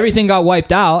everything got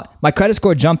wiped out. My credit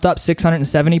score jumped up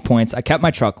 670 points. I kept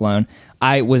my truck loan.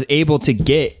 I was able to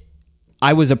get,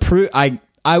 I was approved. I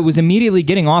was immediately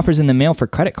getting offers in the mail for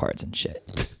credit cards and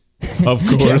shit. Of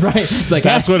course, yeah, right. It's like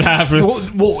that's what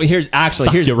happens. Well, here's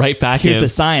you right back. Here's the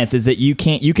science: is that you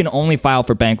can only file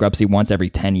for bankruptcy once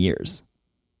every 10 years.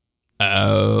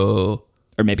 Oh,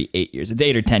 or maybe 8 years. It's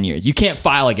 8 or 10 years. You can't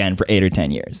file again for 8 or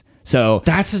 10 years. So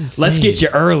that's insane. Let's get you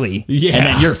early, and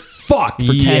then you're fucked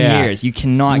for 10 years. You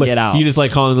cannot get out. You just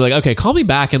like calling like, okay, call me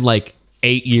back in like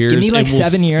 8 years. Give me like and we'll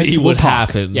 7 years. See what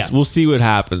happens. Yeah. We'll see what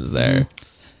happens there.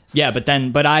 Yeah, but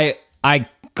I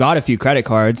got a few credit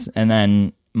cards, and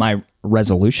then my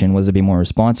resolution was to be more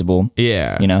responsible.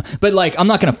 Yeah. You know, but like, I'm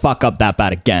not going to fuck up that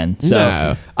bad again. So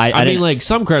No. I mean, like,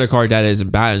 some credit card debt isn't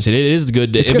bad and shit. It is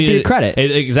good. It's good for your credit.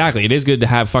 Exactly. It is good to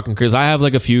have fucking, because I have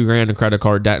like a few grand in credit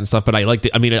card debt and stuff, but I like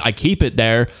to, I mean, I keep it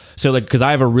there. So like, because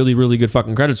I have a really, really good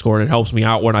fucking credit score and it helps me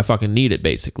out when I fucking need it,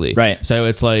 basically. Right. So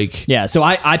it's like, yeah. So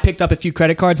I picked up a few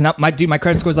credit cards and my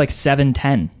credit score is like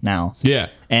 710 now. yeah.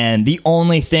 And the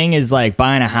only thing is like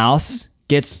buying a house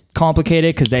gets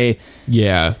complicated because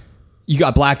Yeah. you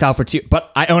got blacked out for 2,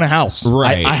 but I own a house.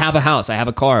 Right. I have a house. I have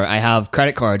a car. I have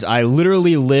credit cards. I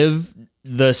literally live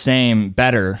the same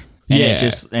better. And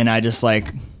Yeah. I just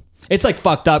like, it's like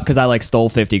fucked up because I like stole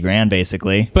 50 grand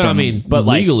basically. But I mean, but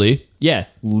legally. Yeah.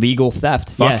 Legal theft.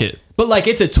 Fuck yeah. it. But like,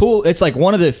 it's a tool. It's like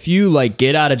one of the few like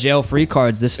get out of jail free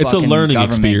cards this It's a fucking learning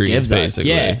government experience, gives us. basically.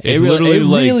 Yeah. It's it literally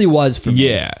like- really was for me.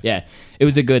 Yeah. Yeah. It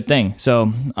was a good thing.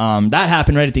 So that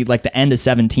happened right at the end of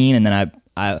 17, and then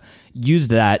I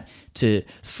used that to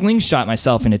slingshot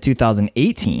myself into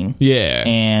 2018. Yeah.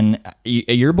 And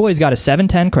your boy's got a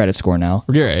 710 credit score now.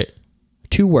 You're right.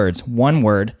 2 words, 1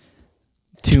 word,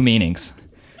 2 meanings.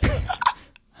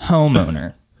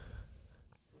 Homeowner.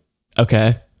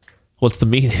 Okay. What's the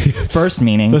meaning? First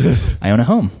meaning, I own a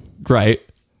home. Right.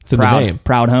 It's in the name.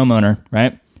 Proud homeowner,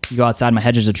 right? You go outside, my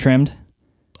hedges are trimmed.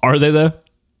 Are they though?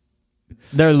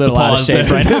 They're a little out of shape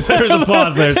right now. There's a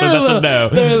pause there, so that's a no.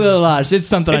 They're a little out of shape. It's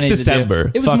something It's I need December. to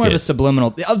do. It was Fuck more of it. a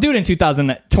subliminal. I'll do it in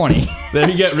 2020. There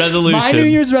you get resolution. My New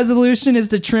Year's resolution is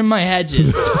to trim my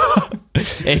hedges.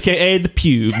 AKA the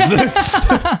pubes.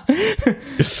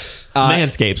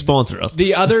 Manscaped, sponsor us.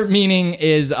 The other meaning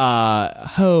is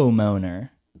homeowner.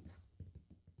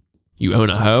 You own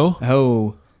a hoe?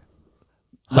 Ho.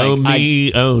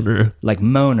 Homie owner. Like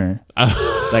moaner.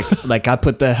 like I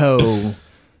put the hoe.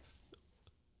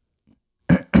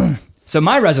 So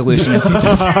my resolution in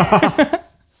 2000.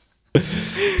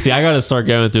 See, I gotta start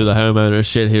going through the homeowner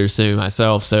shit here soon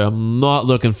myself, so I'm not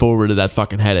looking forward to that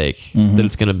fucking headache that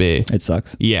it's gonna be. It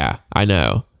sucks. Yeah, I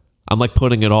know. I'm like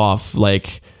putting it off,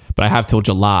 like, but I have till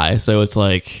July, so it's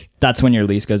like, That's when your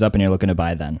lease goes up and you're looking to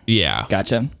buy then. yeah.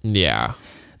 Gotcha. Yeah.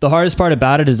 The hardest part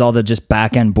about it is all the just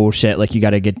back end bullshit. Like you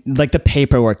got to get like the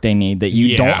paperwork they need that you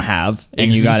Yeah. don't have,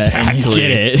 and you got to Exactly.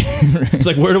 get it. It's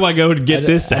like, where do I go to get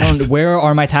this I don't- at? where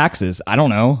are my taxes? I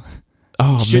don't know.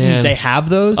 Oh, Shouldn't man. they have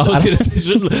those? I was gonna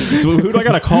say, who do I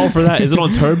gotta call for that? Is it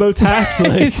on TurboTax?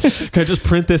 Like, can I just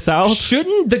print this out?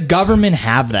 Shouldn't the government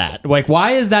have that? Like,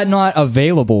 why is that not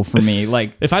available for me?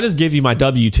 Like, If I just give you my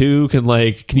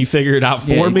W-2, can you figure it out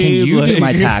for me? Can you do Like-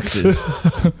 my taxes?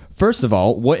 First of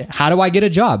all, how do I get a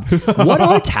job? What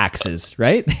are taxes?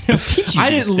 Right? They don't teach you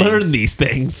I these didn't things. learn these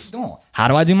things. How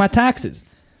do I do my taxes?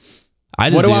 I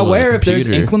just What do it I on the wear if there's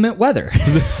computer. inclement weather?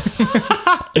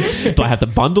 Do I have to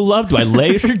bundle up? Do I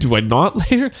layer? Do I not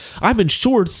layer? I'm in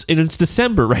shorts and it's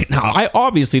December right now. I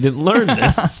obviously didn't learn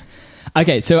this.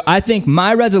 Okay, so I think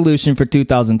my resolution for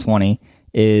 2020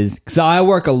 is because I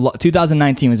work a lot.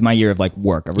 2019 was my year of like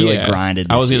work. I really grinded.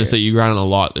 I was going gonna say you grinded a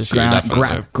lot this year.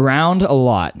 Definitely. ground a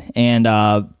lot, and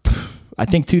I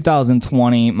think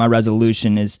 2020 my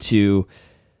resolution is to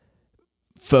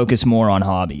focus more on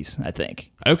hobbies. I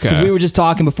think Okay. because we were just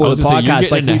talking before I the was gonna say, you're podcast.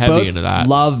 getting Like into we heavy both into that.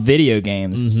 love video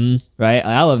games, right?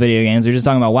 I love video games. We were just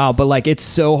talking about WoW, but like it's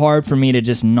so hard for me to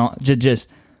just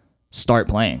start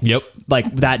playing. Yep.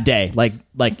 Like that day, like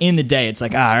in the day, it's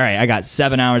like, all right, I got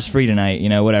 7 hours free tonight, you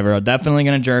know, whatever. I'm definitely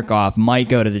gonna jerk off. Might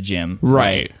go to the gym.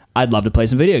 Right. I'd love to play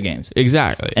some video games.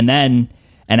 Exactly. And then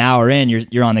an hour in,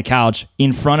 you're on the couch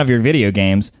in front of your video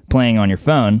games, playing on your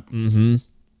phone,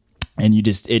 and you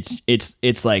just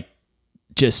it's like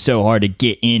just so hard to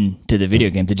get into the video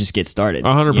game to just get started.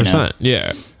 100%.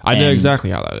 Yeah. I know And- exactly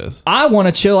how that is. I want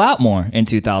to chill out more in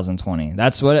 2020.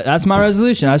 That's my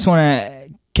resolution. I just want to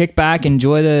kick back,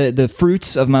 enjoy the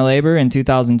fruits of my labor in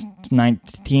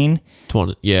 2019.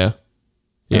 20. Yeah.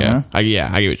 Yeah. Uh-huh. I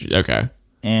get what you. Okay.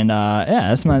 And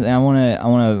that's my. I want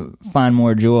to find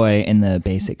more joy in the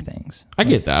basic things, I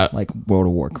get that. like World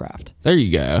of Warcraft, There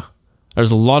you go.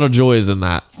 There's a lot of joys in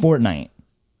that. Fortnite.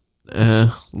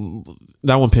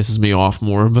 That one pisses me off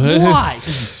more, but Why?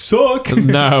 Suck.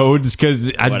 no, just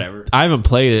because Whatever. I haven't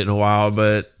played it in a while,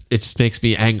 but it just makes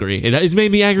me angry. It's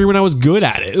made me angry when I was good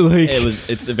at it. Like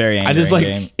It's a very angry I just like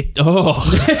game.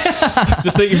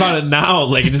 just thinking about it now.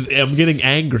 Like I'm getting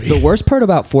angry. The worst part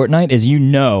about Fortnite is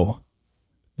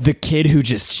the kid who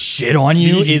just shit on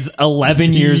you is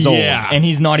 11 years old, Yeah. and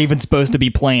he's not even supposed to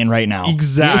be playing right now.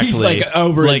 Exactly. He's like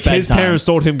over like his bedtime. parents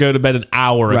told him go to bed an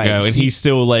hour Right. ago, and he's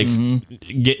still like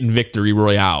getting victory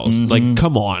royales. Like,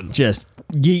 come on. Just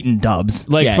yeeting dubs.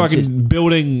 Like Yeah, it's fucking just-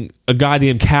 building a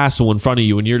goddamn castle in front of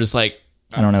you, and you're just like,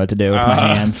 I don't know what to do with my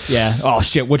hands. Yeah. Oh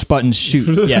shit, which buttons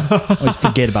shoot? Yeah. Always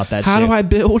forget about that How shit. do I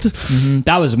build?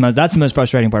 That's the most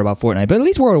frustrating part about Fortnite. But at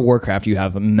least World of Warcraft, you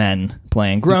have men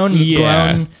playing. Grown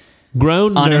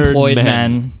unemployed nerd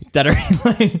men that are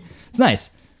like, it's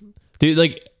nice. Dude,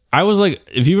 like, I was like,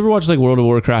 if you ever watched like World of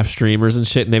Warcraft streamers and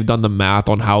shit, and they've done the math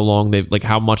on how long they've, like,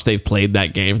 how much they've played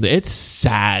that game, it's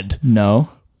sad, No.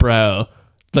 bro.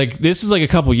 Like, this is like a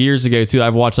couple years ago too.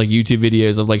 I've watched like YouTube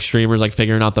videos of like streamers like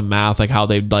figuring out the math, like how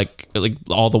they've like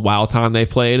all the WoW time they've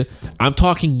played. I'm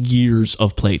talking years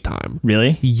of playtime.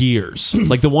 Really? Years.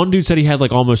 Like, the one dude said he had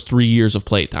like almost 3 years of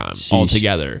playtime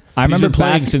altogether. I remember He's been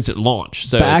playing back- since it launched.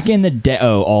 So Back in the day,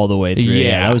 all the way through.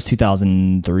 Yeah. That was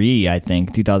 2003, I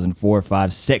think. 2004,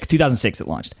 5, 6. 2006 it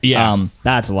launched. Yeah.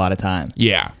 That's a lot of time.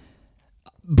 yeah.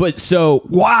 But so,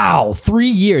 wow, 3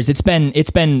 years. It's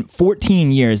been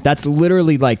 14 years. That's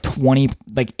literally like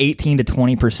 18 to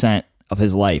 20% of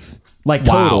his life. Like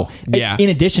total. Wow. Yeah. In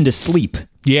addition to sleep.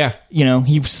 Yeah. You know,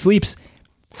 he sleeps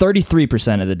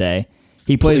 33% of the day.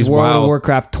 He plays World of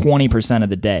Warcraft 20% of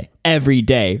the day. Every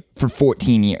day for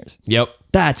 14 years. Yep.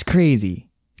 That's crazy.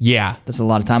 Yeah. That's a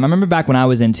lot of time. I remember back when I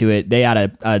was into it, they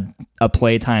had a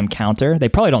playtime counter. They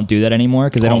probably don't do that anymore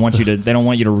because they don't want you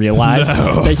to realize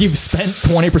that you've spent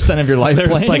 20% of your life They're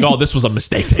playing. just like, oh, this was a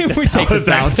mistake. Take this Take this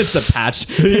out. out. It's the patch.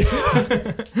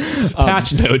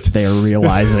 Patch notes. They're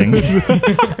realizing.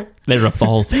 They're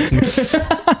evolving.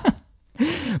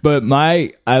 But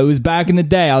I was back in the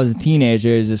day. I was a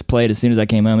teenager. I just played as soon as I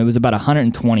came home. It was about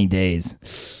 120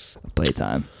 days of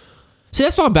playtime. See,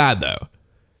 that's not bad though,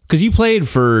 because you played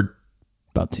for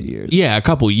About 2 years. a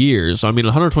couple years. I mean,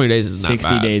 120 days is not 60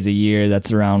 bad. days a year.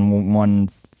 That's around 1/5,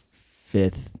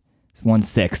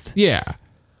 1/6. Yeah,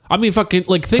 I mean, fucking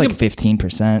like It's think like of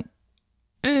 15%.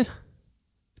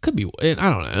 could be. I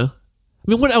don't know.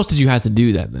 I mean, what else did you have to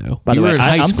do then though? By the You way, were in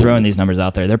high I'm school. throwing these numbers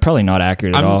out there. They're probably not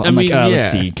accurate at all. I mean,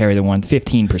 let's see, carry the one,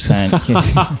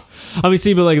 15%. I mean,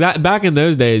 see, but like that back in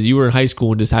those days, you were in high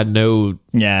school and just had no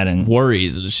Yeah, I didn't.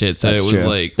 worries and shit. So That's it was true.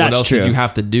 like, That's what else true. did you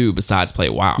have to do besides play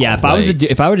WoW? Yeah, if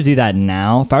I were to do that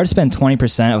now, if I were to spend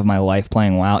 20% of my life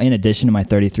playing WoW, in addition to my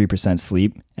 33%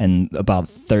 sleep and about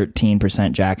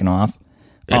 13% jacking off,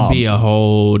 it'd be a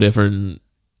whole different.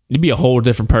 You'd be a whole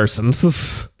different person.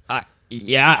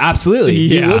 yeah, absolutely,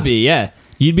 Yeah. it would be. Yeah,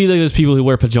 You'd be like those people who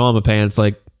wear pajama pants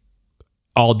like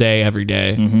all day, every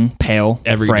day. pale,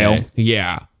 Every frail, day.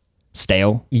 Yeah.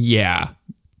 stale. Yeah.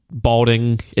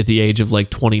 Balding at the age of like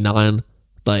 29.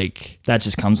 Like, That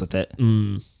just comes with it.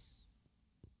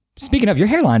 Speaking of, your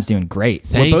hairline's doing great.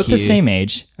 Thank We're both you. the same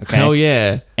age. Okay, hell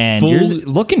yeah. and Full- you're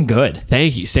looking good.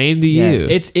 Thank you. Same to Yeah.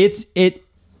 you.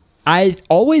 I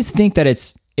always think that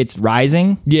it's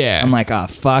rising. Yeah. I'm like, oh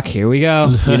fuck, here we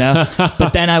go. You know?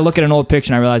 But then I look at an old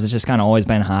picture and I realize it's just kind of always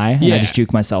been high. And I Yeah. just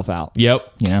juke myself out.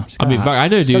 Yep. You know? Just I mean, kinda fuck, I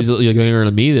know dudes that, like, younger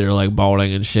than me that are like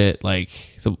balding and shit, like,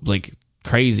 so, like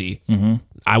crazy. Mm-hmm.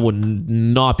 I would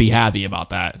not be happy about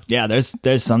that. yeah, there's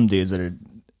some dudes that are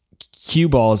cue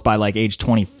balls by like age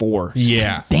 24.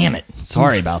 Yeah. Like, damn it.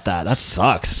 Sorry about that. That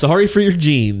sucks. Sorry for your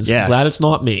genes. Yeah. Glad it's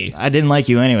not me. I didn't like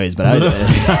you anyways, but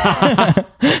I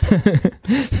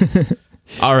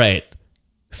All right.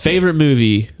 Favorite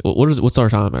movie. What's our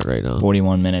time at right now?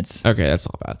 41 minutes. Okay, that's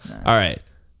not bad. All right.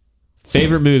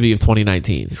 Favorite movie of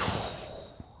 2019.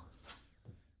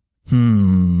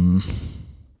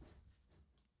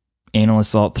 Anal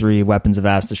Assault 3 Weapons of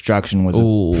Mass Destruction was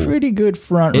Ooh. a pretty good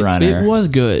front It runner. was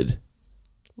good.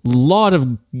 Lot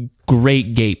of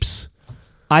great gapes.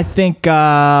 I think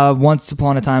Once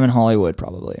Upon a Time in Hollywood,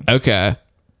 probably. Okay.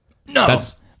 No.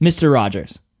 That's Mr.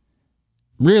 Rogers.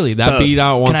 really that Both. beat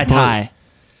out once. Can I tie?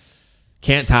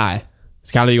 Can't tie.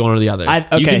 It's got to be one or the other.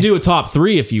 Okay. You can do a top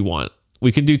 3 if you want.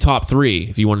 We can do top 3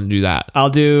 if you want to do that. I'll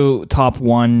do top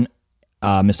 1,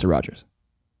 Mr. Rogers.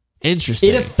 Interesting.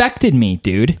 It affected me,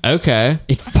 dude. Okay.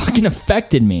 It fucking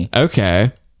affected me.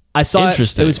 Okay. I saw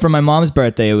Interesting. it was for my mom's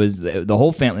birthday. It was the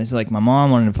whole family. So like my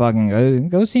mom wanted to fucking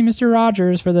go see Mr.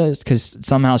 Rogers for this because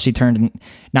somehow she turned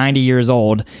 90 years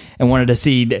old and wanted to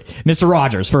see Mr.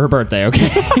 Rogers for her birthday. Okay.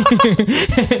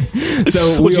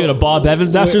 So Would you go to Bob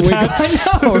Evans after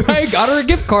that? I know, right? Got her a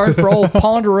gift card for old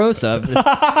Ponderosa.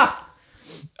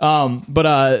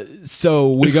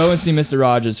 So we go and see Mr.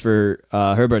 Rogers for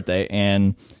her birthday,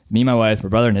 and me, my wife, my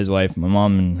brother and his wife, my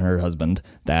mom and her husband,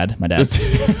 dad, my dad.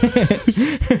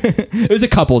 It was a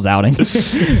couple's outing,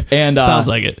 and Sounds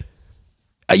like it.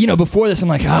 before this, I'm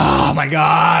like, oh my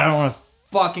god, I don't want to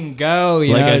fucking go.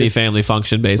 You Like know, any just- family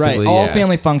function, basically. Right, all yeah.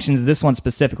 family functions. This one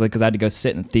specifically because I had to go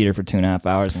sit in the theater for 2.5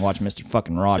 hours and watch Mr.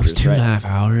 fucking Rogers. It was 2.5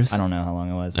 hours. I don't know how long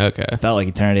it was. Okay. It felt like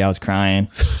eternity. I was crying.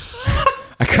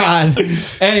 I cried.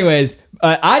 Anyways,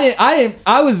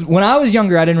 when I was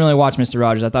younger, I didn't really watch Mr.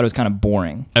 Rogers. I thought it was kind of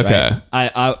boring. Okay.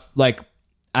 Right?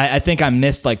 I think I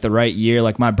missed like the right year.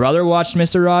 Like my brother watched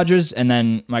Mr. Rogers, and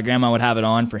then my grandma would have it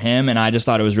on for him, and I just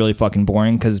thought it was really fucking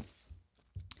boring because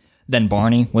then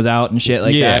Barney was out and shit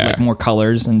like that, like more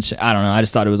colors and shit. I don't know. I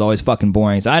just thought it was always fucking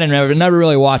boring, so I never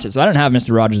really watch it. So I didn't have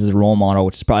Mr. Rogers as a role model,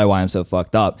 which is probably why I'm so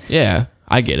fucked up. Yeah,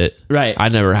 I get it. Right. I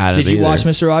never had it. Did you either. watch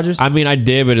Mr. Rogers? I mean, I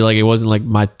did, but like it wasn't like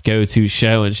my go-to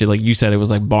show and shit. Like you said, it was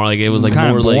like boring. Like it was like kind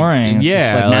more of boring. like It's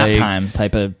just like nap like, time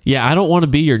type of. Yeah, I don't want to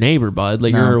be your neighbor, bud.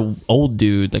 Like you're an old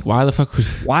dude. Like why the fuck would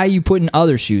Why are you putting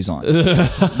other shoes on? You're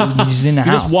just in the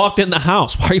you house. just walked in the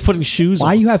house? Why are you putting shoes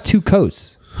Why on? you have two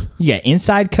coats? You got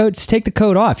inside coats. Take the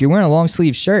coat off. You're wearing a long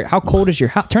sleeve shirt. How cold is your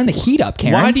house? Turn the heat up,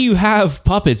 Karen. Why do you have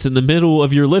puppets in the middle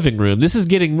of your living room? This is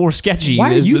getting more sketchy.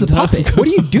 Why are as you the time puppet? goes. What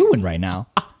are you doing right now?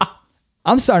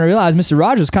 I'm starting to realize Mr.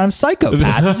 Rogers is kind of a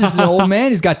psychopath. This is an old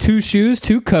man. He's got two shoes,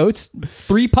 two coats,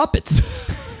 three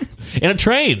puppets. In a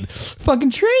train?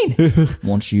 Fucking train.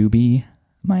 Won't you be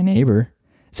my neighbor?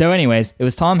 So anyways, it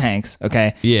was Tom Hanks,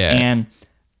 okay? Yeah. And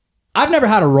I've never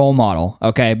had a role model,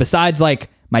 okay, besides like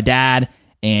my dad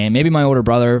and maybe my older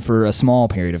brother for a small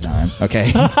period of time,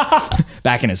 okay?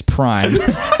 Back in his prime.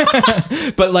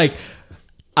 But like,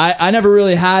 I never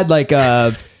really had like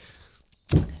a...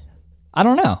 I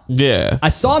don't know. Yeah. I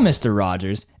saw Mr.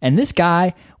 Rogers, and this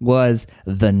guy was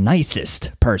the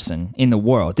nicest person in the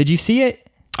world. Did you see it?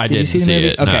 I Did you didn't the see movie?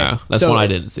 it. Okay. No, that's So one I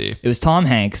didn't see. It was Tom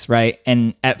Hanks, right?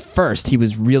 And at first, he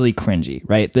was really cringy,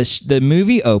 right? The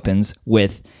movie opens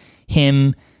with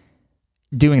him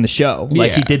doing the show.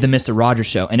 Like, he Yeah. did the Mr. Rogers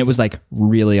show, and it was, like,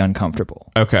 really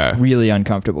uncomfortable. Okay. Really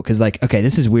uncomfortable. Because, like, okay,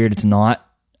 this is weird. It's not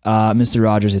Mr.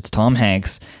 Rogers. It's Tom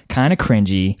Hanks. Kind of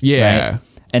cringy. Yeah. Right?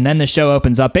 And then the show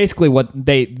opens up. Basically, what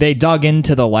they dug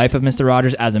into the life of Mr.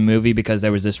 Rogers as a movie because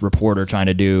there was this reporter trying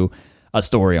to do a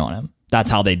story on him. That's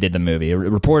how they did the movie. A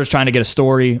reporter's trying to get a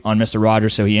story on Mr.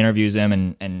 Rogers, so he interviews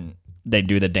him, and they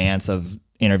do the dance of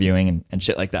interviewing and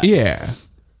shit like that. Yeah.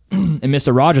 And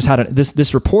Mr. Rogers had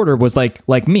this reporter was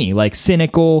like me, like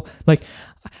cynical, like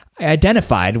I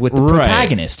identified with the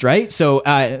protagonist, right? So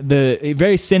the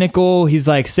very cynical. He's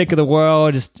like sick of the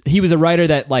world. He was a writer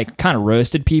that like kind of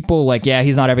roasted people. Like, yeah,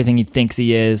 he's not everything he thinks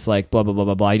he is. Like blah blah blah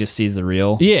blah blah. He just sees the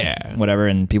real, Yeah. whatever.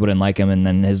 And people didn't like him. And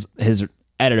then his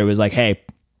editor was like, "Hey,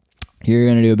 you're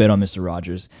gonna do a bit on Mr.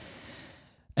 Rogers,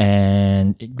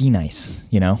 and be nice,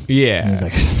 you know." Yeah. And he's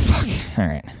like, "Fuck, all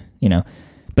right, you know."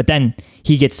 But then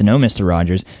he gets to know Mr.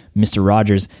 Rogers. Mr.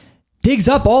 Rogers digs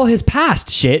up all his past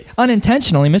shit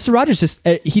unintentionally. Mr. Rogers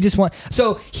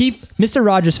Mr.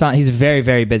 Rogers found he's a very,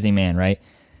 very busy man, right?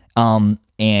 And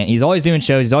he's always doing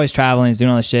shows. He's always traveling. He's doing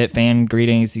all this shit, fan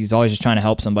greetings. He's always just trying to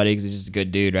help somebody because he's just a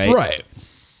good dude, right? Right.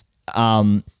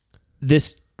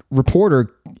 This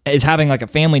reporter is having like a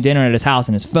family dinner at his house,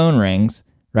 and his phone rings,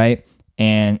 right?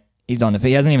 And he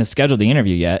hasn't even scheduled the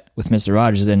interview yet with Mr.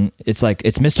 Rogers, and it's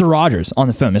Mr. Rogers on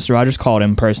the phone. Mr. Rogers called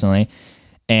him personally,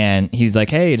 and he's like,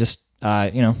 "Hey, just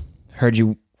heard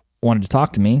you wanted to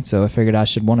talk to me, so I figured I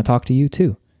should want to talk to you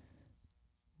too."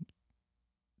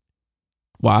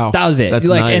 Wow. That was it. That's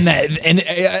like, nice. and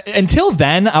until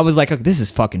then, I was like, "This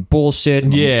is fucking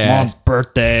bullshit." Yeah. Mom's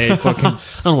birthday, fucking I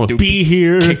don't want to be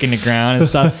here. kicking the ground and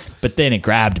stuff. But then it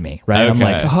grabbed me, right? I'm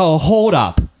Okay. like, "Oh, hold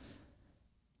up.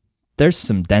 There's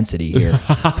some density here."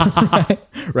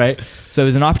 Right? So it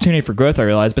was an opportunity for growth, I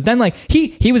realized. But then like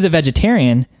he was a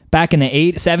vegetarian back in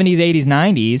the 70s, 80s,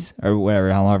 90s, or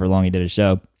whatever, however long he did his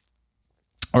show.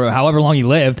 Or however long he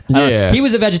lived. I don't know. Yeah. He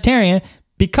was a vegetarian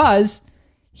because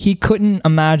he couldn't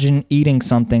imagine eating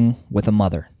something with a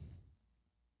mother.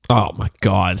 Oh my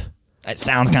God. It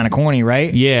sounds kind of corny,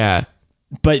 right? Yeah.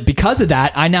 But because of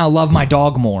that, I now love my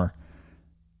dog more.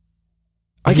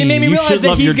 Like, I mean, it made me you realize should that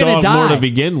love he's your going to dog more die. to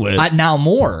begin with. Now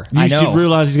more. You I know. should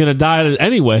realize he's going to die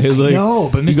anyway. Like, No,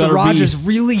 but you Mr. gotta Rogers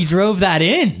really drove that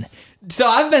in. So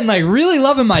I've been like really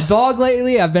loving my dog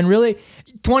lately. I've been really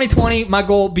 2020. My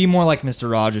goal be more like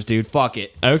Mr. Rogers, dude. Fuck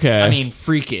it. Okay. I mean,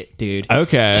 freak it, dude.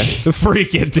 Okay.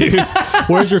 Freak it, dude.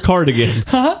 Where's your cardigan?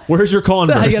 Where's your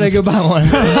Converse? I gotta go buy one.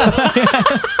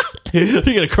 You're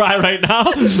going to cry right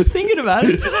now? Thinking about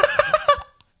it.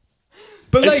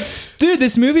 But like, dude,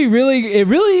 this movie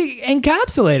really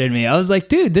encapsulated me. I was like,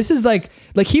 dude, this is like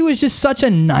he was just such a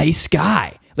nice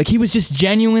guy. Like, he was just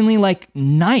genuinely like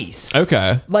nice.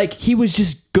 Okay. Like, he was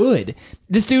just good.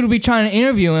 This dude would be trying to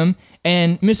interview him,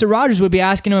 and Mr. Rogers would be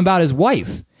asking him about his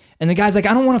wife. And the guy's like,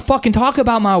 "I don't want to fucking talk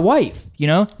about my wife," you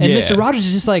know? And Yeah. Mr. Rogers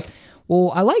is just like,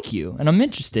 "Well, I like you, and I'm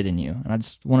interested in you, and I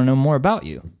just want to know more about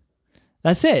you."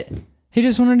 That's it. He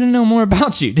just wanted to know more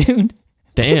about you, dude.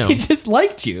 Damn. He just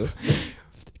liked you.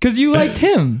 Because you liked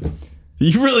him.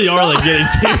 You really are like getting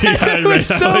teary-eyed right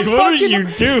now. so Like, what are fucking- you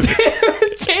doing?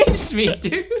 It changed me,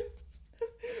 dude.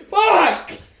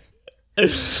 Fuck.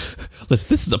 Listen,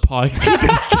 this is a podcast. Keep it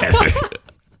together.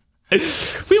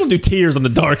 We don't do tears on the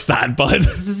dark side, bud.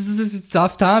 This is a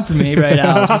tough time for me right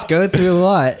now. Just go through a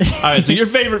lot. All right, so your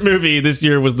favorite movie this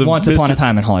year was the Once Upon a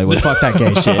Time in Hollywood. Fuck that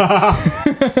gay shit.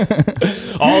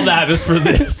 All that just for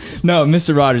this. No,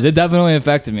 Mr. Rogers. It definitely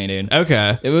affected me, dude.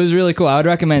 Okay. It was really cool. I would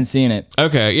recommend seeing it.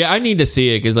 Okay. Yeah, I need to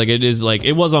see it because like it is like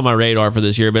it was on my radar for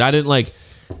this year, but I didn't like.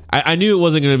 I knew it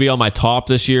wasn't going to be on my top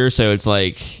this year, so it's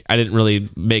like I didn't really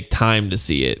make time to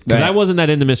see it because Right. I wasn't that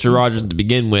into Mr. Rogers to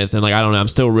begin with, and like I don't know, I'm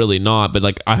still really not. But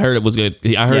like I heard it was good.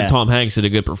 I heard Yeah. Tom Hanks did a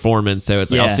good performance, so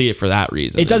it's like Yeah. I'll see it for that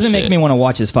reason. It doesn't make me want to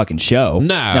watch his fucking show.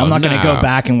 No, I'm not going to no. go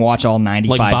back and watch all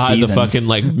 95 like buy seasons. the fucking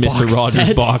like Mr. Box Rogers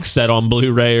set. box set on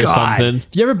Blu-ray or God. something.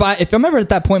 If I'm ever at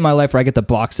that point in my life where I get the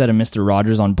box set of Mr.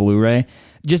 Rogers on Blu-ray,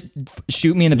 just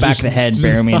shoot me in the back of the head and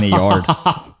bury me in the yard.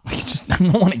 Like, I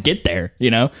don't want to get there, you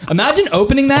know? Imagine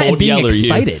opening that and Old being Yeller, you.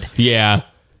 excited. Yeah.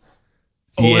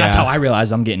 Oh, that's how I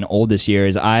realized I'm getting old this year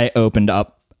is I opened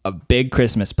up a big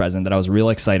Christmas present that I was real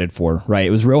excited for, right? It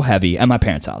was real heavy at my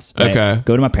parents' house. Right? Okay.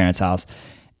 Go to my parents' house.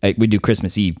 We do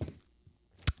Christmas Eve.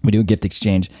 We do a gift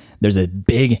exchange. There's a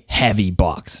big, heavy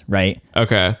box, right?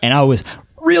 Okay. And I was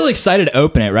real excited to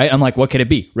open it, right? I'm like, what could it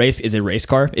be? Is it a race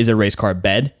car? Is it a race car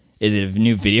bed? Is it a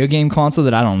new video game console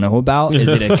that I don't know about? Is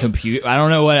it a computer? I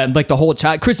don't know what. Like the whole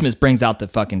Christmas brings out the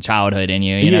fucking childhood in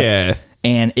you, you know? Yeah.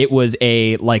 And it was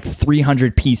a like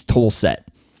 300-piece tool set.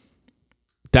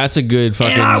 That's a good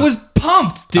fucking. And I was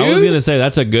pumped, dude. I was gonna say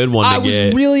that's a good one to I was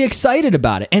get. really excited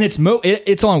about it, and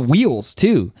it's on wheels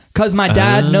too, because my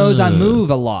dad knows I move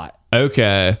a lot.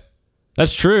 Okay,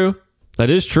 that's true. That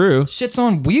is true. Shit's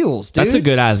on wheels, dude. That's a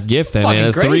good ass gift, then, Fucking man.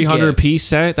 A great 300 gift. piece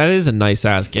set. That is a nice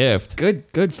ass gift.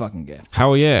 good fucking gift.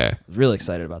 Hell yeah. I was really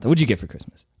excited about that. What'd you get for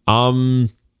Christmas?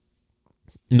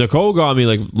 Nicole got me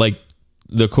like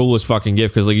the coolest fucking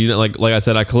gift because like I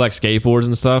said, I collect skateboards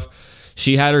and stuff.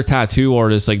 She had her tattoo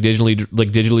artist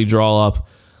digitally draw up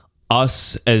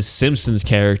us as Simpsons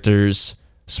characters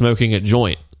smoking a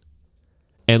joint.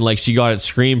 And like she got it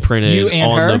screen printed You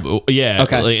and on her? the yeah,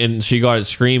 Okay. like, and she got it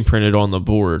screen printed on the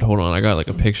board. Hold on, I got like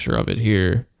a picture of it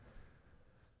here.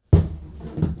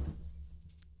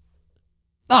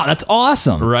 Oh, that's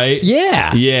awesome. Right?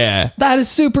 Yeah. Yeah. That is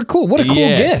super cool. What a cool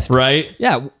Yeah, gift. right?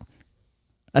 Yeah.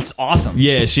 That's awesome.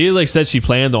 Yeah, she like said she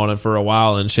planned on it for a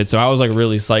while and shit. So I was like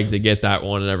really psyched to get that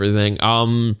one and everything.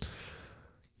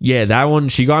 Yeah, that one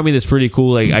she got me this pretty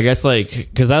cool like I guess like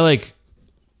because I like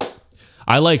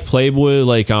Playboy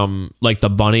like the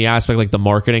bunny aspect, like the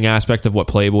marketing aspect of what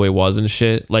Playboy was and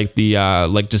shit. Like the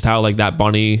like just how like that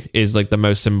bunny is like the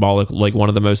most symbolic, like one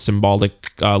of the most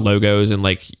symbolic logos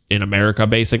in America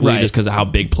basically, Right. just because of how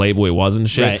big Playboy was and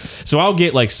shit. Right. So I'll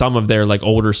get like some of their like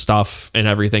older stuff and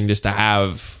everything just to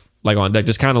have like on deck,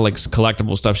 just kind of like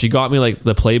collectible stuff. She got me like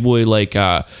the Playboy like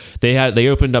they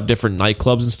opened up different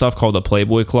nightclubs and stuff called the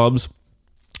Playboy clubs.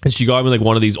 And she got me like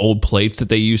one of these old plates that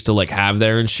they used to like have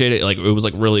there and shit. It was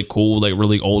like really cool, like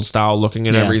really old style looking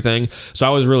and Yeah. everything. So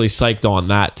I was really psyched on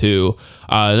that too.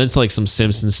 And then it's like some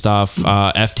Simpsons stuff,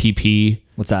 FTP,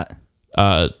 What's that?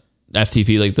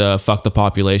 FTP, like the Fuck the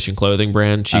Population clothing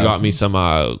brand. She got me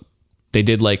some. They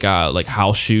did like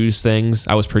house shoes things.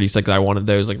 I was pretty sick that I wanted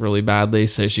those like really badly,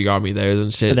 so she got me those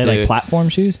and shit. Are they too. like platform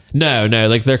shoes? No,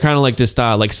 like they're kind of like just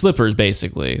like slippers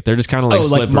basically. They're just kind of like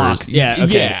slippers. mock. Yeah.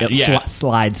 Okay. yeah.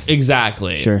 Slides.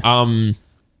 Exactly. Sure.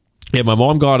 Yeah, my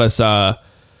mom got us a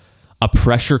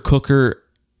pressure cooker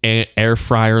and air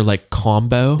fryer like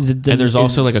combo. Is it the- and there's is-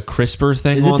 also like a crisper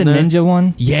thing Is it on the there. Ninja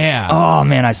one? Yeah. Oh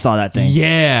man, I saw that thing.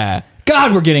 Yeah.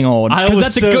 God, we're getting old. I Because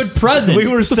was that's a good present. We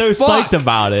were so Fuck. psyched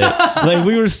about it. Like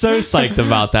we were so psyched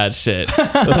about that shit.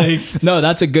 Like No,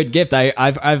 that's a good gift.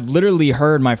 I've literally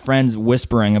heard my friends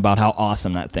whispering about how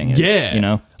awesome that thing is. yeah. You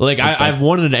know? Like I've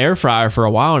wanted an air fryer for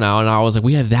a while now and I was like,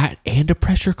 we have that and a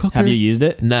pressure cooker? Have you used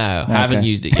it? No, haven't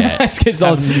used it yet. It's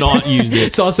all- I've not used it.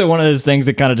 It's also one of those things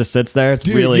that kind of just sits there. It's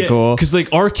really cool. Because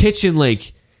like our kitchen,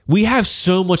 like we have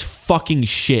so much fucking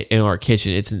shit in our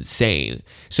kitchen. It's insane.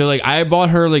 So like I bought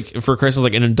her like for Christmas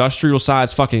like an industrial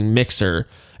size fucking mixer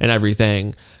and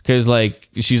everything. Because like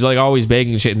she's like always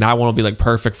baking shit, and that one will be like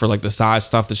perfect for like the size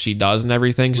stuff that she does and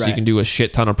everything. So you Right. can do a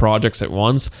shit ton of projects at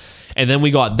once. And then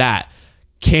we got that.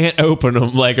 Can't open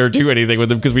them like or do anything with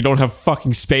them because we don't have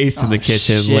fucking space in the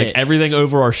kitchen. shit. Like everything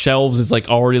over our shelves is like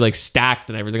already like stacked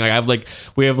and everything. Like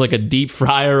we have like a deep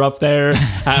fryer up there. I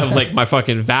have like my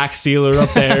fucking vac sealer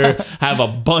up there. I have a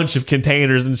bunch of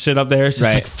containers and shit up there. It's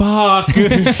just Right. like fuck.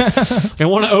 I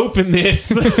want to open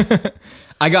this.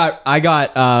 I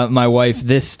got my wife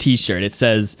this T-shirt. It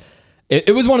says,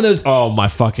 it was one of those Oh my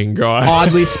fucking god.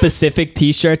 oddly specific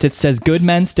T-shirts. It says, "Good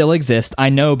men still exist. I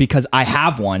know because I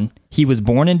have one. He was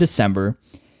born in December.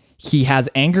 He has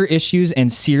anger issues and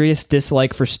serious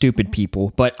dislike for stupid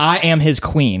people, but I am his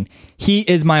queen. He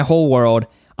is my whole world.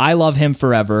 I love him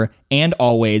forever and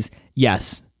always.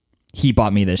 Yes, he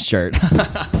bought me this shirt."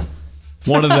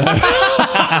 One of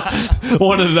those.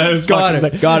 One of those. Got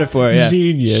it for her. Yeah.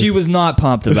 Genius. She was not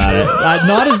pumped about it.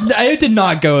 It did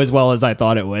not go as well as I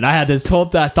thought it would. I had this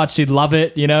hope that I thought she'd love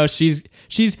it. You know, she's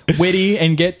witty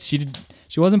and she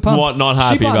wasn't pumped. Not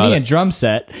happy she bought about me it. a drum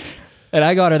set, and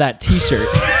I got her that T-shirt.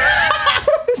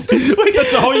 Wait,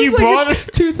 that's all you bought?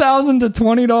 Like $2,000 to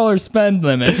 $20 spend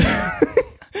limit.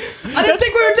 I didn't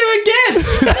think we were doing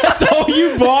gifts. That's all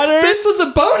you bought her? This was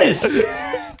a bonus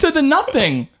to the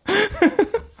nothing.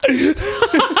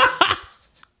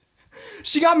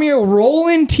 She got me a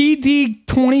Roland TD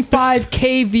 25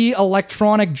 kV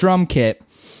electronic drum kit.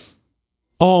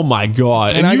 Oh my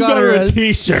god. And I you got got her her a a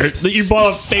t-shirt that you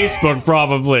bought off Facebook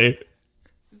probably.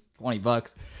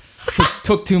 $20.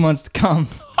 Took 2 months to come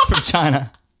from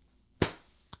China.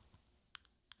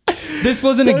 This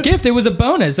wasn't a gift. It was a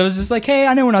bonus. I was just like, hey,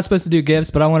 I know we're not supposed to do gifts,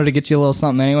 but I wanted to get you a little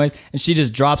something anyways. And she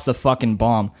just drops the fucking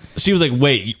bomb. She was like,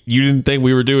 wait, you didn't think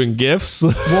we were doing gifts?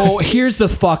 Well, here's the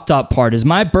fucked up part is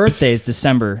my birthday is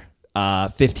December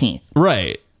 15th.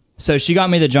 Right. So she got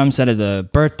me the drum set as a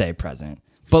birthday present.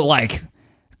 But like,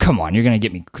 come on, you're going to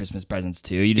get me Christmas presents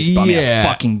too. You just bought me a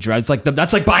fucking drum. It's like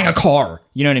that's like buying a car.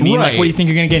 You know what I mean? Right. Like, what do you think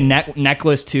you're going to get a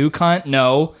necklace too, cunt?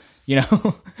 No. You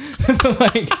know?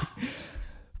 Like...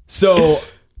 So,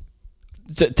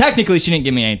 technically, she didn't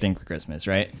give me anything for Christmas,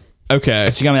 right? Okay.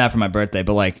 She got me that for my birthday,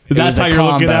 but like, That's how you're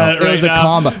looking at it right It was a now.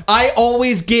 combo. I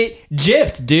always get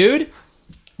gypped, dude.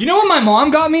 You know what my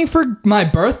mom got me for my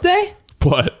birthday?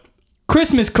 What?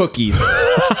 Christmas cookies.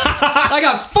 I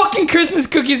got fucking Christmas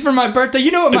cookies for my birthday.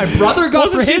 You know what my brother got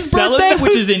for Wasn't she his selling birthday, those?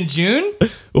 which is in June?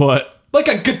 What? Like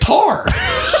a guitar.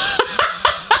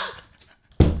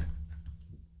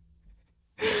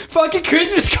 Fucking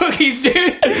Christmas cookies, dude.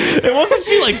 And wasn't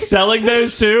she like selling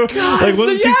those too? Like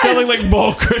wasn't she yes. selling like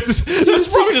bulk Christmas? Those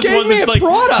probably just Gave ones me that's a like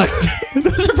product.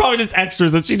 those are probably just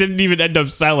extras that she didn't even end up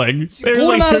selling. They were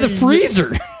Pulled them like, out of the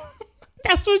freezer.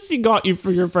 That's what she got you for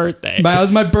your birthday. That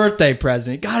was my birthday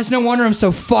present. God, it's no wonder I'm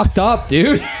so fucked up,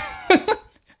 dude.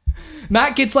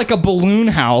 Matt gets like a balloon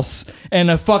house and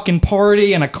a fucking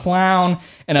party and a clown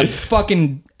and a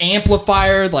fucking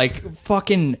amplifier, like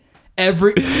fucking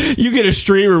every... You get a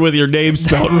streamer with your name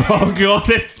spelled wrong on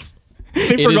it.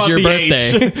 They It is your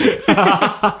birthday.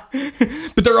 birthday.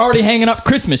 But they're already hanging up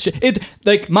Christmas shit.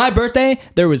 Like my birthday,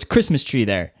 there was Christmas tree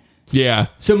there. Yeah.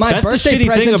 So my That's the birthday shitty thing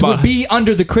presents about would be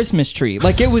under the Christmas tree.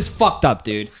 Like it was fucked up,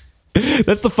 dude.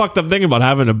 That's the fucked up thing about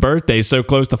having a birthday so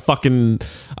close to fucking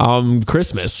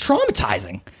Christmas.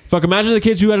 Traumatizing. Fuck, imagine the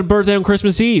kids who had a birthday on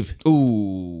Christmas Eve.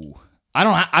 Ooh.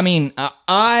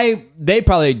 They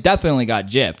probably definitely got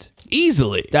gypped.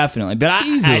 Easily. Definitely. But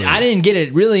Easily. I didn't get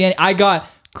it really. I got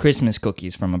Christmas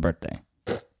cookies for my birthday.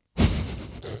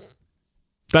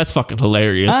 That's fucking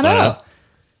hilarious. I know. Man.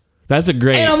 That's a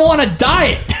great... And I'm on a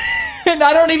diet. And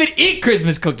I don't even eat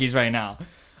Christmas cookies right now.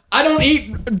 I don't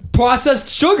eat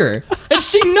processed sugar. And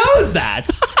she knows that.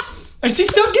 And she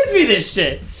still gives me this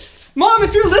shit. Mom,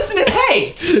 if you're listening,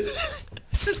 hey,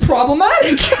 this is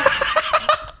problematic.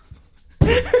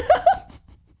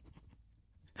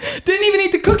 Didn't even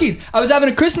eat the cookies. I was having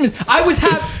a Christmas.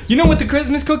 You know what the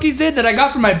Christmas cookies did that I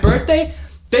got for my birthday?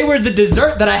 They were the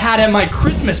dessert that I had at my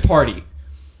Christmas party.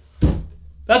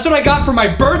 That's what I got for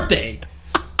my birthday.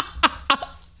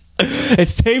 It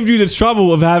saved you the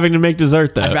trouble of having to make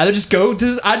dessert though. I'd rather just go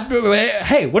to.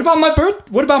 Hey, what about my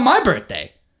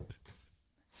birthday?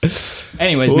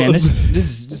 Anyways, man, this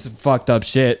is just fucked up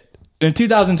shit. In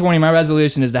 2020, my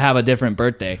resolution is to have a different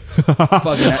birthday. I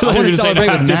want to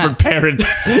celebrate with different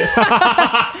parents.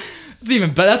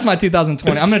 But that's my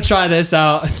 2020. I'm gonna try this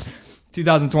out.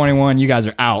 2021, you guys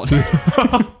are out.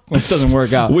 It doesn't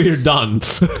work out. We're done.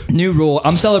 New rule.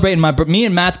 I'm celebrating me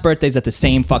and Matt's birthdays at the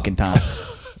same fucking time.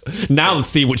 Now let's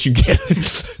see what you get.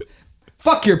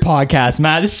 Fuck your podcast,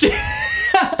 Matt. This shit.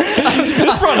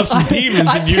 This brought up some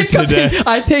demons in you today.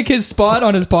 I take his spot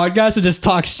on his podcast and just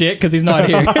talk shit because he's not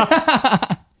here.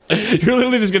 You're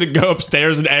literally just going to go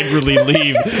upstairs and angrily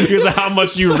leave because of how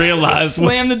much you realize.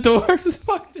 Slam the door.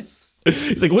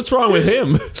 He's like, what's wrong with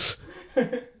him?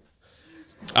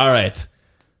 All right.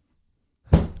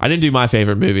 I didn't do my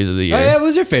favorite movies of the year. Oh, yeah, what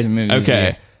was your favorite movie?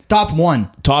 Okay. Top one.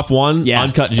 Top one, Yeah.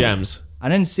 Uncut Gems. I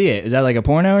didn't see it. Is that like a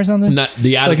porno or something? Not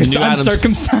the like new Adams.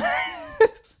 uncircumcised.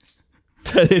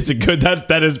 That is a good.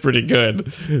 That is pretty good.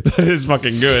 That is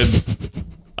fucking good.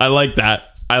 I like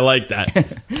that.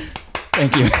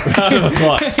 Thank you. Round of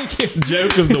applause.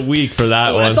 Joke of the week for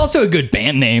that one. That's also a good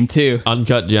band name too.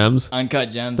 Uncut Gems. Uncut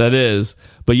Gems. That is.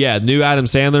 But yeah, new Adam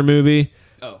Sandler movie.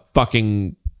 Oh.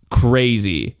 Fucking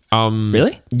crazy.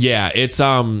 Really? Yeah, it's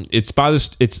by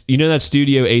it's you know that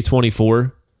studio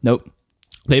A24? Nope.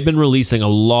 They've been releasing a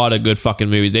lot of good fucking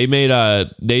movies. They made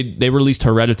they released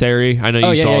Hereditary. I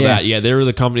know you saw that. Yeah, they were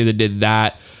the company that did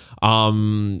that.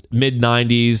 Mid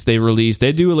 90s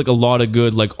they do like a lot of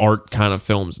good like art kind of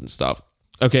films and stuff.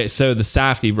 Okay, so the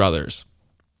Safdie brothers,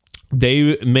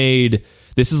 they made,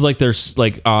 this is like their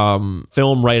like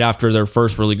film right after their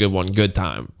first really good one, Good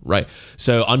Time, right?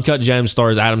 So Uncut Gems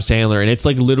stars Adam Sandler, and it's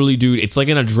like literally, dude, it's like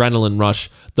an adrenaline rush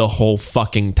the whole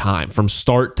fucking time from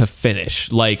start to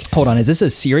finish. Like, hold on, is this a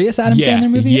serious Adam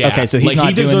Sandler movie? Yeah. Okay, so he's like, not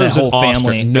he doing the whole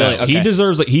family. No, Really? Okay. he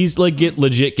deserves, like, he's like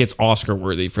legit gets Oscar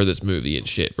worthy for this movie and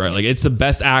shit, right? Like, it's the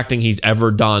best acting he's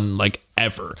ever done, like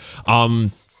ever.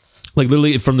 Like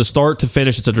literally from the start to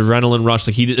finish, it's an adrenaline rush.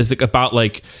 Like it's like about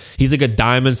like he's like a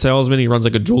diamond salesman. He runs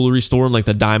like a jewelry store in like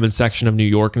the diamond section of New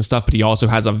York and stuff. But he also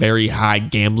has a very high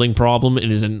gambling problem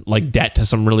and is in like debt to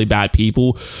some really bad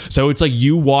people. So it's like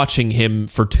you watching him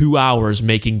for 2 hours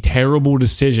making terrible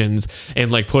decisions and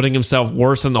like putting himself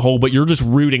worse in the hole. But you're just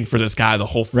rooting for this guy the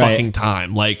whole fucking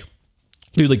time. Like,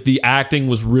 dude, like the acting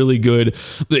was really good.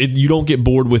 You don't get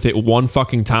bored with it one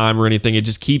fucking time or anything. It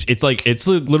just keeps, it's like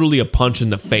literally a punch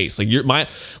in the face. Like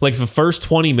the first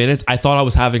 20 minutes, I thought I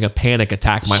was having a panic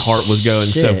attack. My heart was going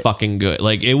so fucking good.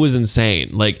 Like it was insane.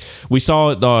 Like we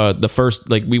saw the first,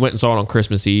 like we went and saw it on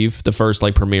Christmas Eve, the first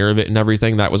like premiere of it and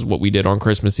everything. That was what we did on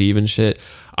Christmas Eve and shit.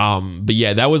 But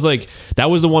yeah, that was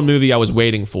the one movie I was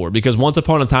waiting for, because Once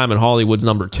Upon a Time in Hollywood's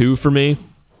number 2 for me.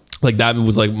 Like that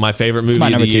was like my favorite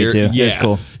movie of the year. Too. Yeah, it's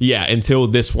cool. Yeah, until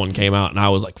this one came out, and I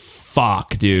was like,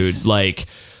 "Fuck, dude!" Like,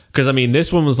 because I mean,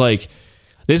 this one was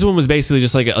basically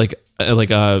just like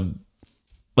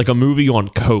a movie on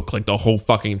coke, like the whole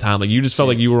fucking time. Like you just felt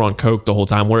like you were on coke the whole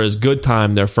time. Whereas Good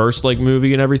Time, their first like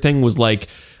movie and everything, was like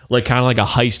kind of like a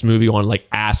heist movie on like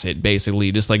acid,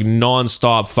 basically, just like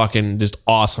nonstop fucking just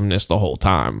awesomeness the whole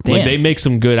time. Damn. Like they make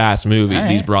some good ass movies. All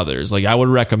These right. brothers, like I would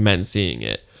recommend seeing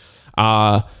it.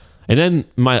 And then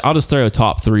I'll just throw a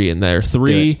top 3 in there.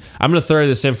 3, I'm going to throw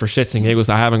this in for shits and giggles.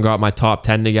 I haven't got my top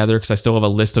 10 together because I still have a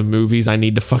list of movies I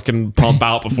need to fucking pump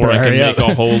out before I can make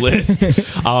a whole list.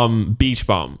 Beach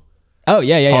Bum. Oh,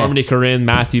 yeah. Harmony Korine,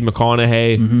 Matthew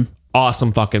McConaughey.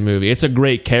 Awesome fucking movie. It's a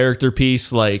great character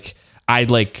piece. Like,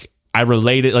 I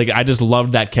related, like I just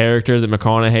loved that character that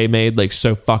McConaughey made like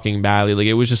so fucking badly. Like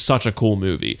it was just such a cool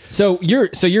movie. So you're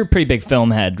a pretty big film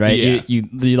head, right? Yeah.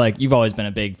 You've always been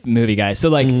a big movie guy. So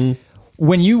like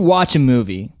when you watch a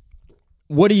movie,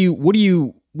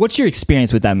 what's your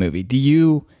experience with that movie? Do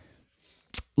you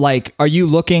like, are you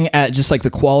looking at just like the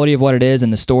quality of what it is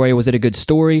and the story? Was it a good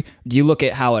story? Do you look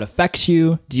at how it affects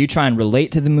you? Do you try and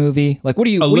relate to the movie? Like what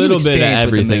do you, A what do you little bit of experience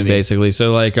with the everything movie? basically.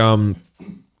 So like,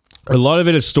 a lot of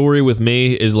it is story with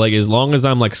me is like, as long as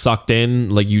I'm like sucked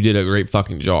in, like you did a great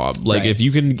fucking job. Like Right. if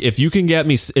you can get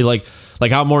me like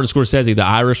how Martin Scorsese, The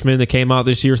Irishman that came out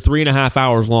this year, 3.5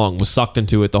 hours long, was sucked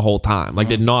into it the whole time. Like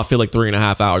did not feel like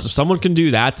 3.5 hours. If someone can do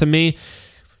that to me,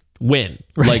 win.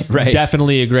 Like right.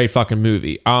 Definitely a great fucking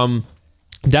movie.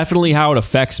 Definitely how it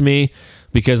affects me,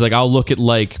 because like I'll look at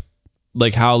like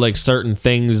how like certain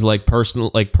things like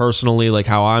personally like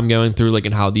how I'm going through like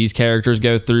and how these characters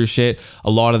go through shit. A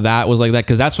lot of that was like that,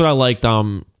 because that's what I liked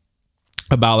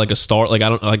about like a Star, like I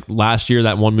don't like last year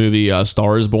that one movie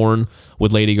Star is Born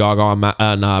with Lady Gaga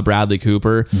and Bradley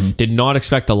Cooper. Did not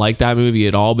expect to like that movie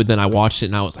at all, but then I watched it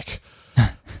and I was like,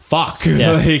 fuck.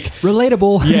 Yeah. Like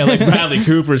Relatable. yeah, like Bradley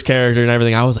Cooper's character and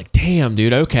everything. I was like, damn,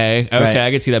 dude, okay, Right.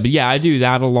 I can see that. But yeah, I do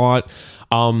that a lot.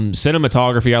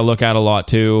 Cinematography I look at a lot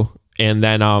too. And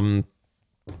then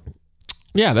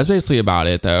yeah, that's basically about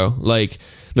it though. Like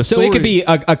the So story, it could be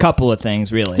a couple of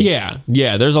things, really. yeah,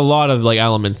 there's a lot of like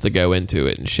elements that go into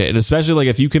it and shit. And especially like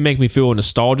if you can make me feel a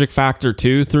nostalgic factor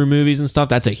too through movies and stuff,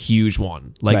 that's a huge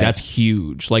one. Like Right. that's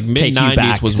huge. Like Take mid you 90s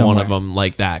back was somewhere. one of them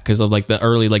like that, because of like the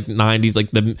early like 90s,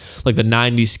 like the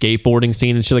 90s skateboarding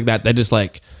scene and shit like that. That just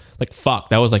like fuck,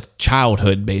 that was like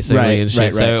childhood basically Right, and shit.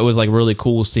 right, So right. it was like really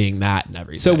cool seeing that and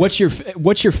everything. So what's your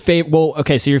favorite? Well,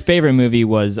 okay, so your favorite movie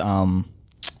was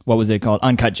what was it called?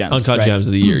 Uncut Gems. Uncut right? Gems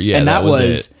of the year, yeah, and that was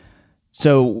it.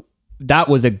 so that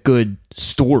was a good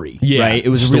story, Yeah, right? It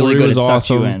was story really good. was It sucked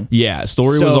awesome. you in. Yeah,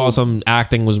 story was So- awesome.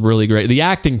 Acting was really great. The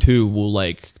acting too will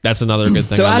like that's another good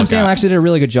thing. So I Adam look Sandler at. actually did a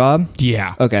really good job.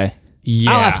 Yeah. Okay.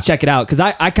 Yeah. I'll have to check it out because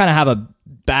I kind of have a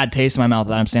bad taste in my mouth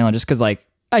with Adam Sandler just because like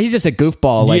He's just a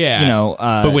goofball, like, Yeah. you know.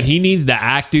 But when he needs to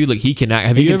act, dude, like he can act.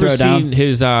 Have He you can ever throw seen down.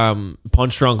 his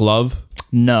Punch Drunk Love?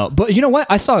 No, but you know what?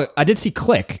 I did see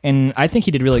Click, and I think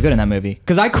he did really good in that movie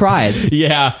because I cried.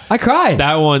 Yeah. I cried.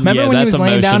 That one, Remember yeah, when he that's was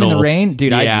laying down in the emotional. rain,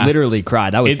 dude? Yeah. I literally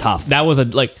cried. That was tough. That was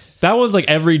that one's like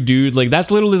every dude, like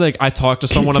that's literally like I talked to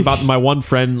someone about my one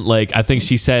friend, like I think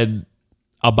she said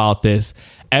about this.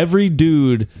 Every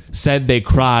dude said they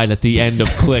cried at the end of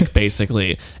Click,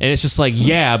 basically. And it's just like,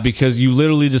 yeah, because you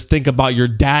literally just think about your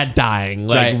dad dying,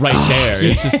 like right there.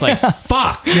 It's just like,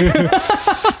 fuck.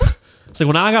 It's like,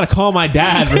 well, now I gotta call my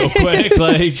dad real quick.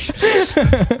 Like,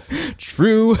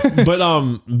 True.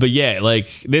 but yeah, like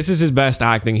this is his best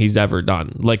acting he's ever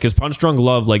done. Like his Punch Drunk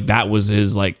Love, like that was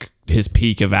his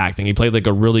peak of acting. He played like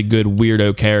a really good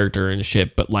weirdo character and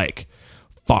shit. But like,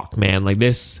 fuck, man, like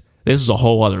this is a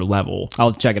whole other level.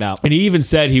 I'll check it out. And he even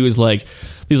said he was like,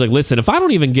 listen, if I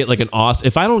don't even get like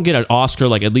if I don't get an Oscar,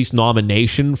 like at least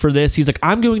nomination for this, he's like,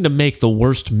 I'm going to make the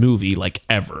worst movie like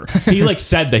ever. He like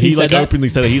said that. He said like that? openly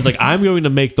said that. He's like, I'm going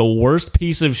to make the worst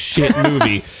piece of shit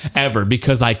movie ever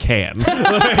because I can.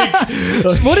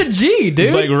 What a G,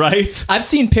 dude. Like, right? I've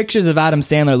seen pictures of Adam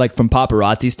Sandler like from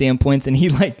paparazzi standpoints, and he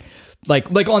like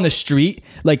on the street,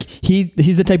 like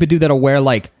he's the type of dude that'll wear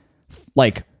like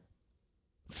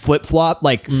flip flop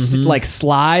like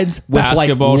slides with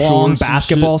Basketball like long shorts and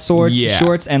basketball shit. Yeah.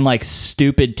 shorts and like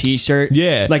stupid t-shirt.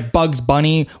 Yeah. Like Bugs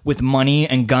Bunny with money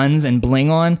and guns and bling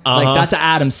on. Like that's an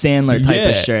Adam Sandler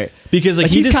type of shirt. Because like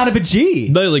he's just kind of a G.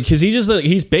 No, like, cause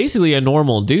he's basically a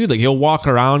normal dude. Like he'll walk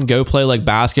around, go play like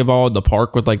basketball at the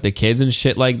park with like the kids and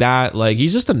shit like that. Like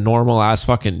he's just a normal ass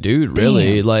fucking dude,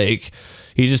 really. Damn. Like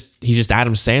he's just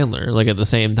Adam Sandler. Like at the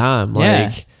same time, like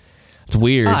Yeah. it's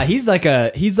weird. He's like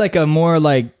a more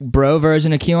like bro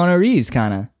version of Keanu Reeves,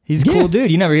 kind of. He's a cool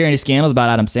dude. You never hear any scandals about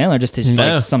Adam Sandler. Just his,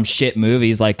 No. like some shit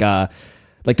movies, like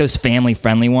those family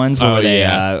friendly ones. Where they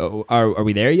are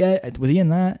we there yet? Was he in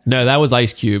that? No, that was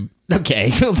Ice Cube.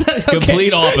 Okay,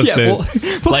 Complete opposite.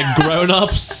 Yeah, well, like Grown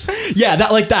Ups. yeah,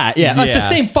 that like that. Yeah, it's the Yeah.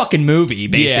 same fucking movie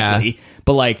basically,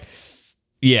 but like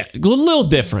Yeah, a little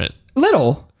different.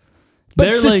 little. But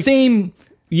They're it's the like- same.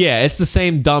 Yeah, it's the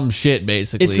same dumb shit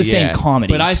basically. It's the same yeah.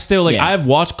 comedy. But I still like Yeah. I've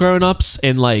watched Grown Ups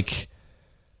and like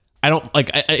I don't like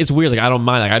it's weird, like I don't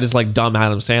mind, like I just like dumb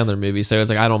Adam Sandler movies, so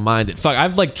it's like I don't mind it. Fuck,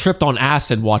 I've like tripped on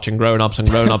acid watching Grown Ups and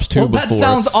Grown Ups 2 Well, before. that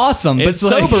sounds awesome, but It's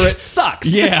like- sober it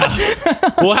sucks. Yeah.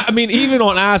 Well, I mean, even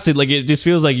on acid, like it just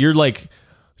feels like you're like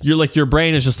your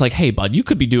brain is just like, hey bud, you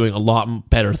could be doing a lot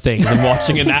better things than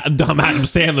watching a dumb Adam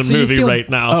Sandler So you movie feel- right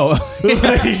now. Oh,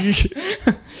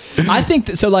 I think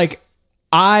so. Like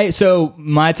so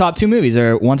my top two movies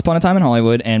are Once Upon a Time in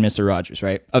Hollywood and Mr. Rogers,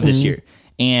 right, of this year.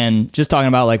 And just talking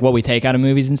about like what we take out of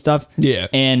movies and stuff. Yeah.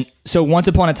 And so Once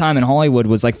Upon a Time in Hollywood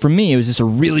was like, for me, it was just a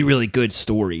really, really good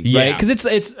story, Yeah. right? Because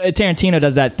it's Tarantino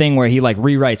does that thing where he like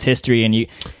rewrites history, and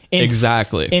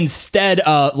Exactly. instead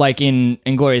like in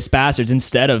Inglourious Bastards,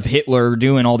 instead of Hitler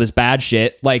doing all this bad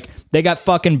shit, like they got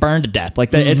fucking burned to death.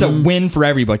 Like it's a win for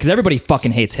everybody because everybody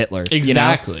fucking hates Hitler. you know?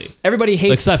 Exactly. Everybody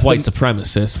hates Except white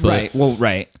supremacists, but Right. Well,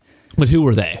 right. but who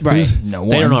were they? Right. No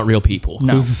They are one. not real people.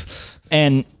 No.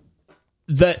 And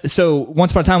so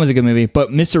Once Upon a Time was a good movie, but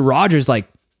Mr. Rogers like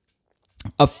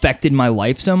affected my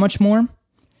life so much more.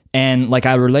 And like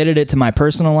I related it to my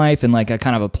personal life, and like I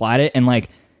kind of applied it, and like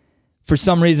for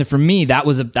some reason for me that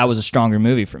was a stronger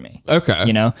movie for me. Okay.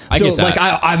 You know? I get that.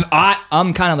 Like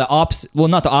I'm kind of the opposite, well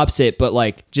not the opposite, but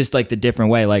like just like the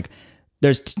different way. Like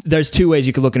there's two ways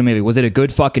you could look at a movie. Was it a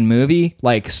good fucking movie?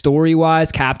 Like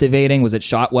story-wise, captivating? Was it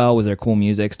shot well? Was there cool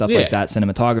music, stuff Yeah. like that,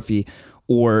 cinematography?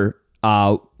 Or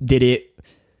did it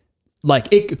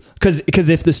like it because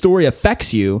if the story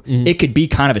affects you, it could be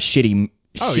kind of a shitty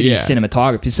yeah.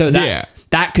 cinematography. So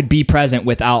that could be present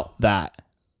without that.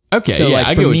 Okay, So yeah, like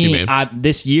I for get what me, you mean.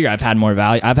 this year I've had more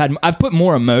value. I've put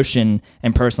more emotion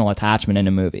and personal attachment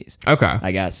into movies. Okay.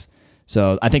 I guess.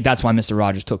 So I think that's why Mr.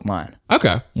 Rogers took mine.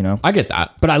 Okay. You know? I get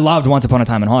that. But I loved Once Upon a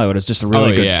Time in Hollywood. It's just a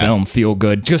really good yeah. film, feel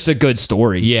good, just a good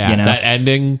story. Yeah, you know? that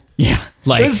ending. Yeah,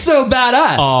 Like- it's so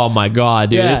badass. Oh my god,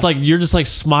 dude! Yeah. It's like you're just like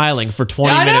smiling for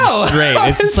 20 I minutes know. straight.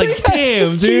 It's just like, It's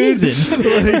damn, just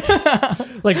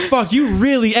dude. like, fuck, you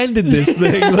really ended this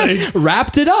thing. Like,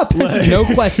 Wrapped it up, no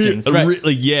questions. Right.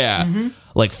 really, yeah.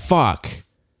 Like, fuck.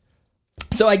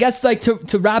 So I guess like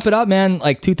to wrap it up, man.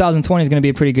 Like 2020 is going to be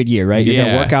a pretty good year, right? You're going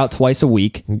to Yeah. work out twice a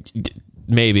week,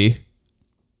 Maybe.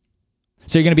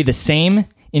 so you're going to be the same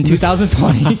in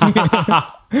 2020.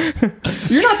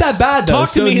 You're not that bad though. Talk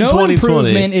to so me in no 2020.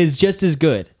 improvement is just as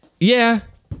good. Yeah.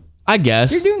 I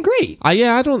guess You're doing great.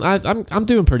 I'm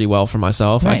doing pretty well for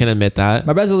myself. I Nice. can admit that.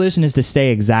 My resolution is to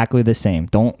stay exactly the same.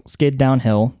 Don't skid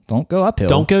downhill. Don't go uphill.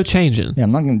 Don't go changing. Yeah,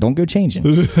 I'm not gonna. Don't go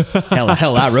changing. hell,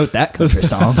 I wrote that country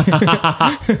song.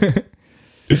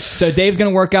 So Dave's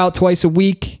gonna work out twice a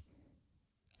week.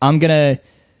 I'm gonna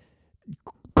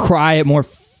cry at more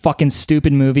fucking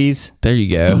stupid movies. There you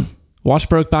go. Watch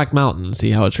Brokeback Mountain and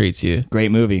see how it treats you.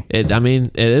 Great movie. It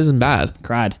isn't bad.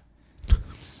 Cried.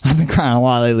 I've been crying a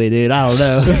lot lately, dude. I don't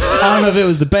know. I don't know if it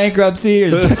was the bankruptcy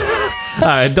or All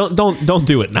right, don't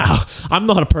do it now. I'm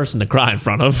not a person to cry in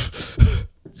front of.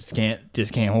 just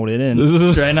can't hold it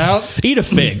in right now. Eat a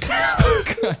fig.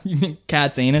 You mean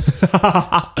cat's anus?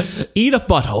 Eat a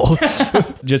butthole.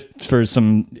 Just for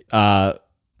some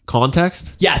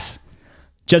Context? yes.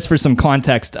 Just for some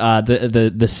context,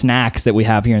 the snacks that we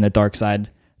have here in the Dark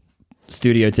Side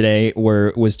studio today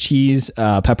was cheese,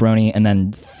 pepperoni, and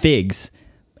then figs.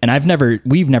 And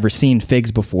we've never seen figs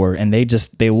before, and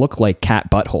they look like cat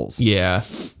buttholes. Yeah.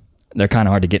 They're kind of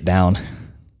hard to get down.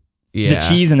 Yeah. The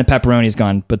cheese and the pepperoni's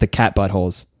gone, but the cat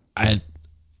buttholes, I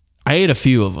ate a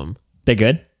few of them. they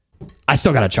good? I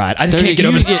still gotta try it. I just There can't get you-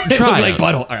 over you- it. try It it. looks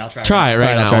like butthole. All right, I'll try. Try it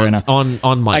right I'll try now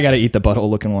on mic. I gotta eat the butthole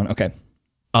looking one. Okay.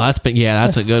 Oh,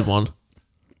 that's a good one.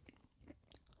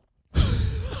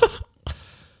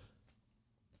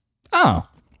 Oh,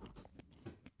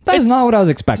 that is not what I was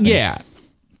expecting. Yeah.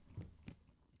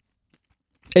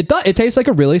 It tastes like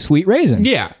a really sweet raisin.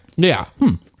 Yeah. Yeah.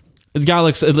 It's got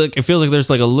it feels like there's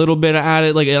like a little bit of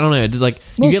added, like I don't know, it's like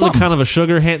you Little get like something. kind of a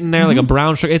sugar hint in there, like a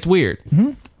brown sugar. It's weird.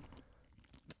 You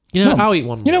know, No. I'll eat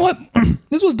one more. You know what?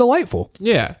 This was delightful.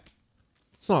 Yeah.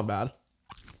 It's not bad.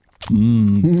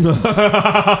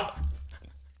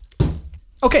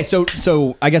 Okay,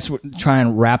 so I guess we'll try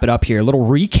and wrap it up here. A little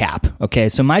recap. Okay,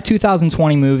 so my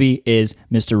 2020 movie is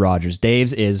Mr. Rogers.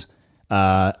 Dave's is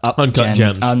Uncut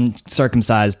Gems.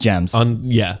 Uncircumcised Gems.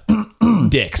 Yeah.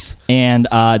 Dicks. And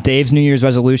Dave's New Year's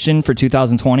resolution for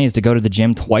 2020 is to go to the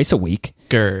gym twice a week,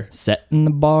 Grr. setting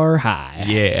the bar high.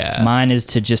 Yeah. Mine is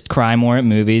to just cry more at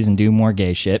movies and do more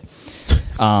gay shit.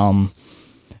 Mine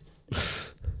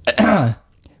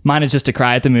is just to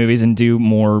cry at the movies and do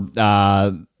more,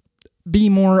 be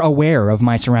more aware of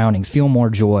my surroundings, feel more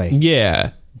joy.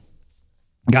 Yeah.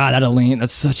 God,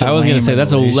 that's such a I was lame gonna say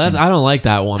resolution. I don't like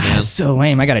that one, man. That's so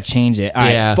lame. I gotta change it. All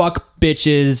right, Yeah. fuck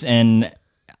bitches and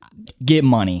get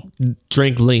money.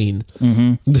 Drink lean. 2020,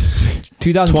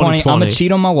 I'm gonna 2020.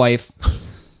 cheat on my wife.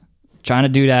 Trying to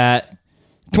do that.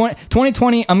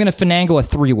 2020, I'm gonna finagle a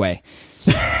 3-way.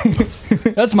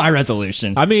 That's my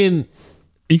resolution. I mean,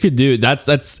 you could do it.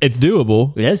 It's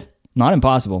doable. It is not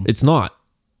impossible. It's not.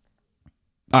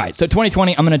 All right, so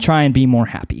 2020, I'm gonna try and be more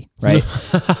happy. Right,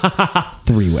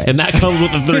 3-way. And that comes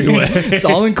with a 3-way. It's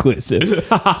all inclusive.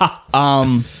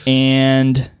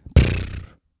 And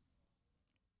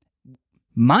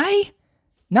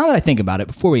now that I think about it,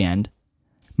 before we end,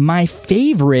 my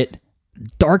favorite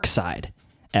Dark Side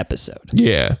episode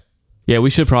Yeah. Yeah, we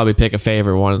should probably pick a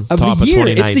favorite one. of top the year.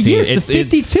 Of 2019. It's the year. It's the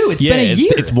 52. It's been a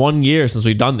year. It's 1 year since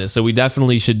we've done this, so we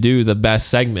definitely should do the best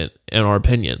segment in our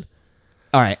opinion.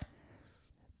 All right.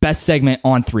 Best segment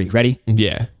on 3. Ready?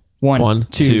 Yeah. One,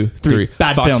 two, three.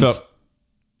 Bad films.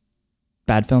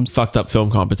 Bad films. Fucked up film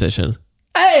competition.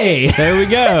 Hey, There we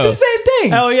go. it's the same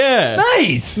thing. Hell yeah.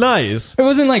 Nice. Nice. It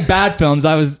wasn't like bad films.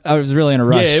 I was really in a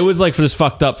rush. Yeah, it was like for this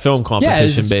fucked up film Yeah, it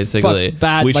was competition, just basically.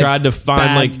 bad, we like, tried to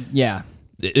find yeah.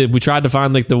 we tried to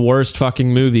find like the worst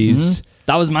fucking movies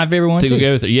That was my favorite one to too.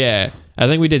 go through. Yeah. I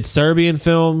think we did Serbian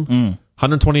film,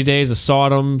 120 Days of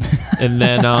Sodom, and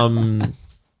then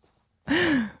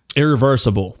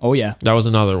Irreversible. Oh yeah, That was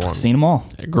another one. seen them all.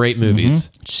 Great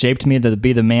movies. Shaped me to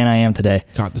be the man I am today.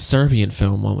 God, the Serbian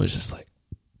film one was just like,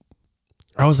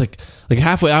 I was like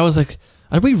halfway, I was like,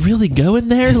 are we really going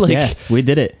there? Like, Yeah, we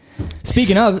did it.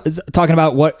 Speaking of talking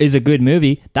about what is a good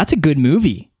movie, that's a good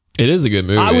movie. it is a good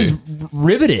movie. I was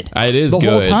riveted. It is the good.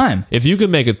 whole time. If you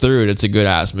can make it through it, it's a good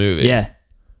ass movie. Yeah,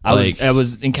 I Like-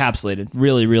 was encapsulated.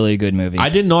 Really, really good movie. I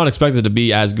did not expect it to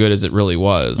be as good as it really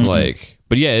was. Like,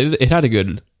 but yeah, it had a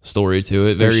good story to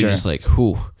it. Very sure. just like,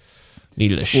 whew,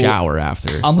 needed a shower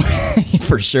after. I'm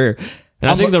for sure. And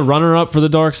I think the runner-up for the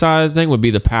Dark Side thing would be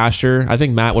The Pasture. I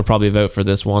think Matt would probably vote for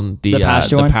this one. The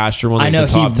Pasture the one. Pasture one. I like know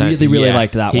the top 10. he really Yeah,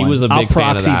 liked that he one. was a big I'll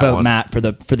fan of proxy that vote one. Matt for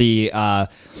the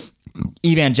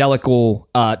evangelical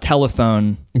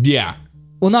telephone. Yeah.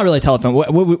 Well, not really telephone.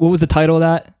 What was the title of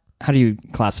that? How do you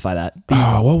classify that?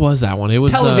 Oh, what was that one? It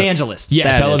was Televangelists.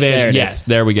 Yeah, There it is. There televangelist. it Yes, is.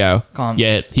 there we go.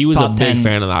 Yeah, he was a Top big 10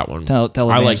 fan of that one. I like that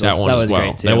televangelists. one That as was well.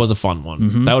 great, too. That was a fun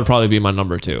one. That would probably be my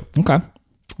number 2. Okay.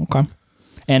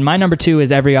 And my number 2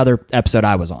 is every other episode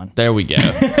I was on. There we go.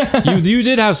 you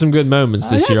did have some good moments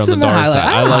this had year on the some dark highlight- side.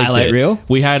 I I liked highlight it. reel.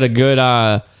 We had a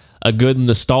good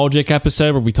nostalgic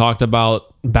episode where we talked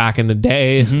about back in the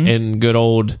day in good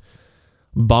old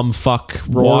bumfuck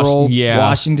Rural yeah,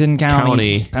 Washington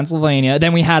County, Pennsylvania.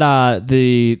 Then we had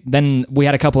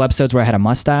a couple episodes where I had a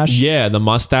mustache. Yeah, the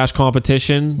mustache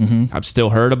competition. I've still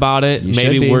heard about it. should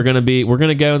Maybe be. we're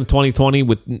gonna go in 2020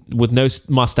 with no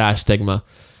mustache stigma.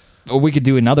 Or we could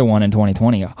do another one in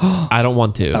 2020. I don't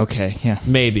want to. Okay, yeah.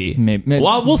 Maybe. Maybe.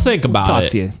 Well, we'll think about Talk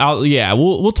it. to you.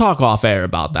 We'll talk off air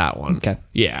about that one. Okay.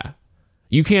 Yeah.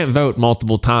 You can't vote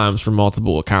multiple times for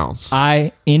multiple accounts.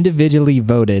 I individually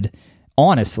voted,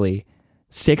 honestly,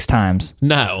 6 times.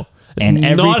 No. It's And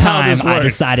every not how time this I works.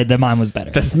 decided that mine was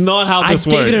better. That's not how I this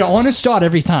gave works. it an honest shot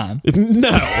every time.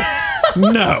 No.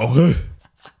 No.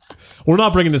 We're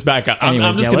not bringing this back up. I'm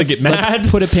Anyways, just yeah, going to get let's mad.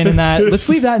 put a pin in that. Let's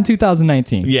leave that in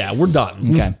 2019. Yeah, we're done.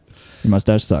 Okay. Your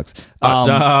mustache sucks.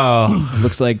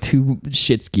 Looks like 2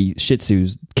 Shih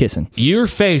Tzus kissing. Your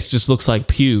face just looks like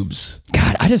pubes.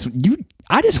 God, I just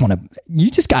want to. You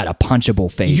just got a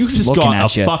punchable face. You just looking got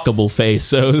at a you. fuckable face.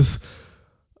 So,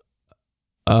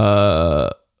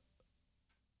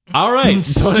 all right.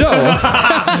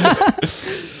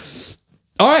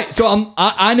 All right, so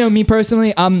I know me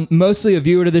personally, I'm mostly a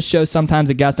viewer to this show, sometimes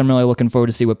a guest. I'm really looking forward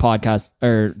to see what podcast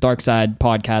or Dark Side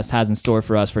Podcast has in store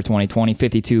for us for 2020.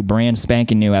 52 brand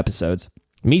spanking new episodes.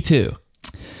 Me too.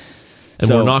 And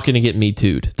So- we're not going to get Me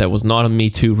Too'd. That was not a Me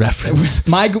Too reference.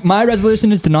 My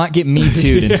resolution is to not get Me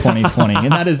Too'd in 2020,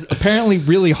 and that is apparently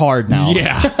really hard now.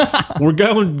 Yeah. we're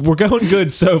going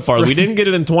good so far. We didn't get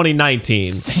it in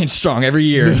 2019. Staying strong every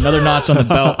year, another notch on the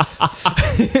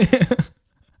belt.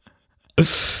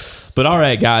 But all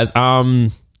right, guys.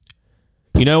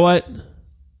 You know what?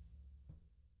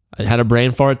 I had a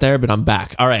brain fart there, but I'm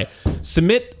back. All right.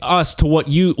 Submit us to what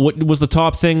was the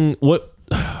top thing.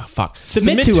 Fuck.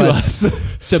 Submit to us.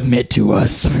 Submit to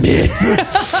us.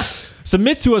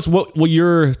 Submit to us what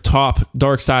your top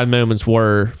dark side moments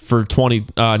were for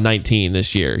 2019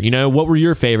 this year. You know, what were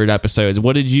your favorite episodes?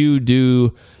 What did you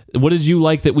do? What did you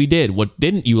like that we did? What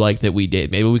didn't you like that we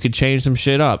did? Maybe we could change some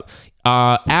shit up.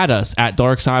 Add us at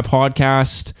Dark Side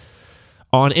Podcast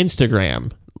on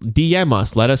Instagram. DM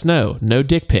us. Let us know. No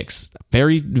dick pics.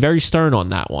 Very, very stern on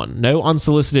that one. No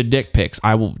unsolicited dick pics.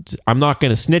 I'm not going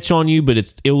to snitch on you, but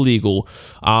it's illegal.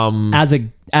 As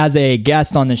a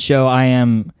guest on the show, I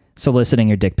am soliciting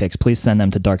your dick pics. Please send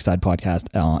them to Dark Side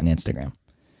Podcast on Instagram.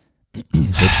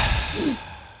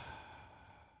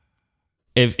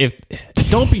 If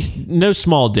don't be no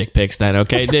small dick pics then,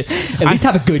 okay? At least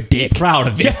have a good dick. Proud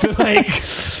of it. Like,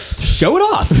 Show it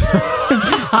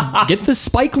off. Get the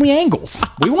Spike Lee angles.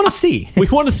 We want to see. we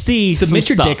want to see Submit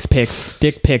some your stuff.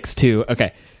 dick pics to.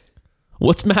 Okay.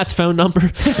 What's Matt's phone number?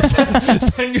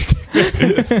 Send your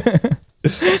dick.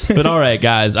 But all right,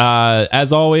 guys.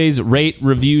 As always, rate,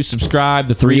 review, subscribe.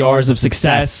 The 3 R's of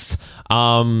success.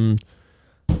 I'm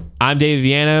David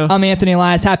Viano. I'm Anthony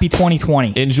Elias. Happy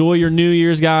 2020. Enjoy your New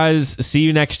Year's, guys. See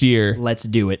you next year. Let's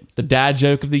do it. The dad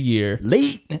joke of the year.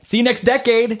 Late. See you next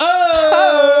decade.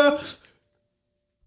 Oh!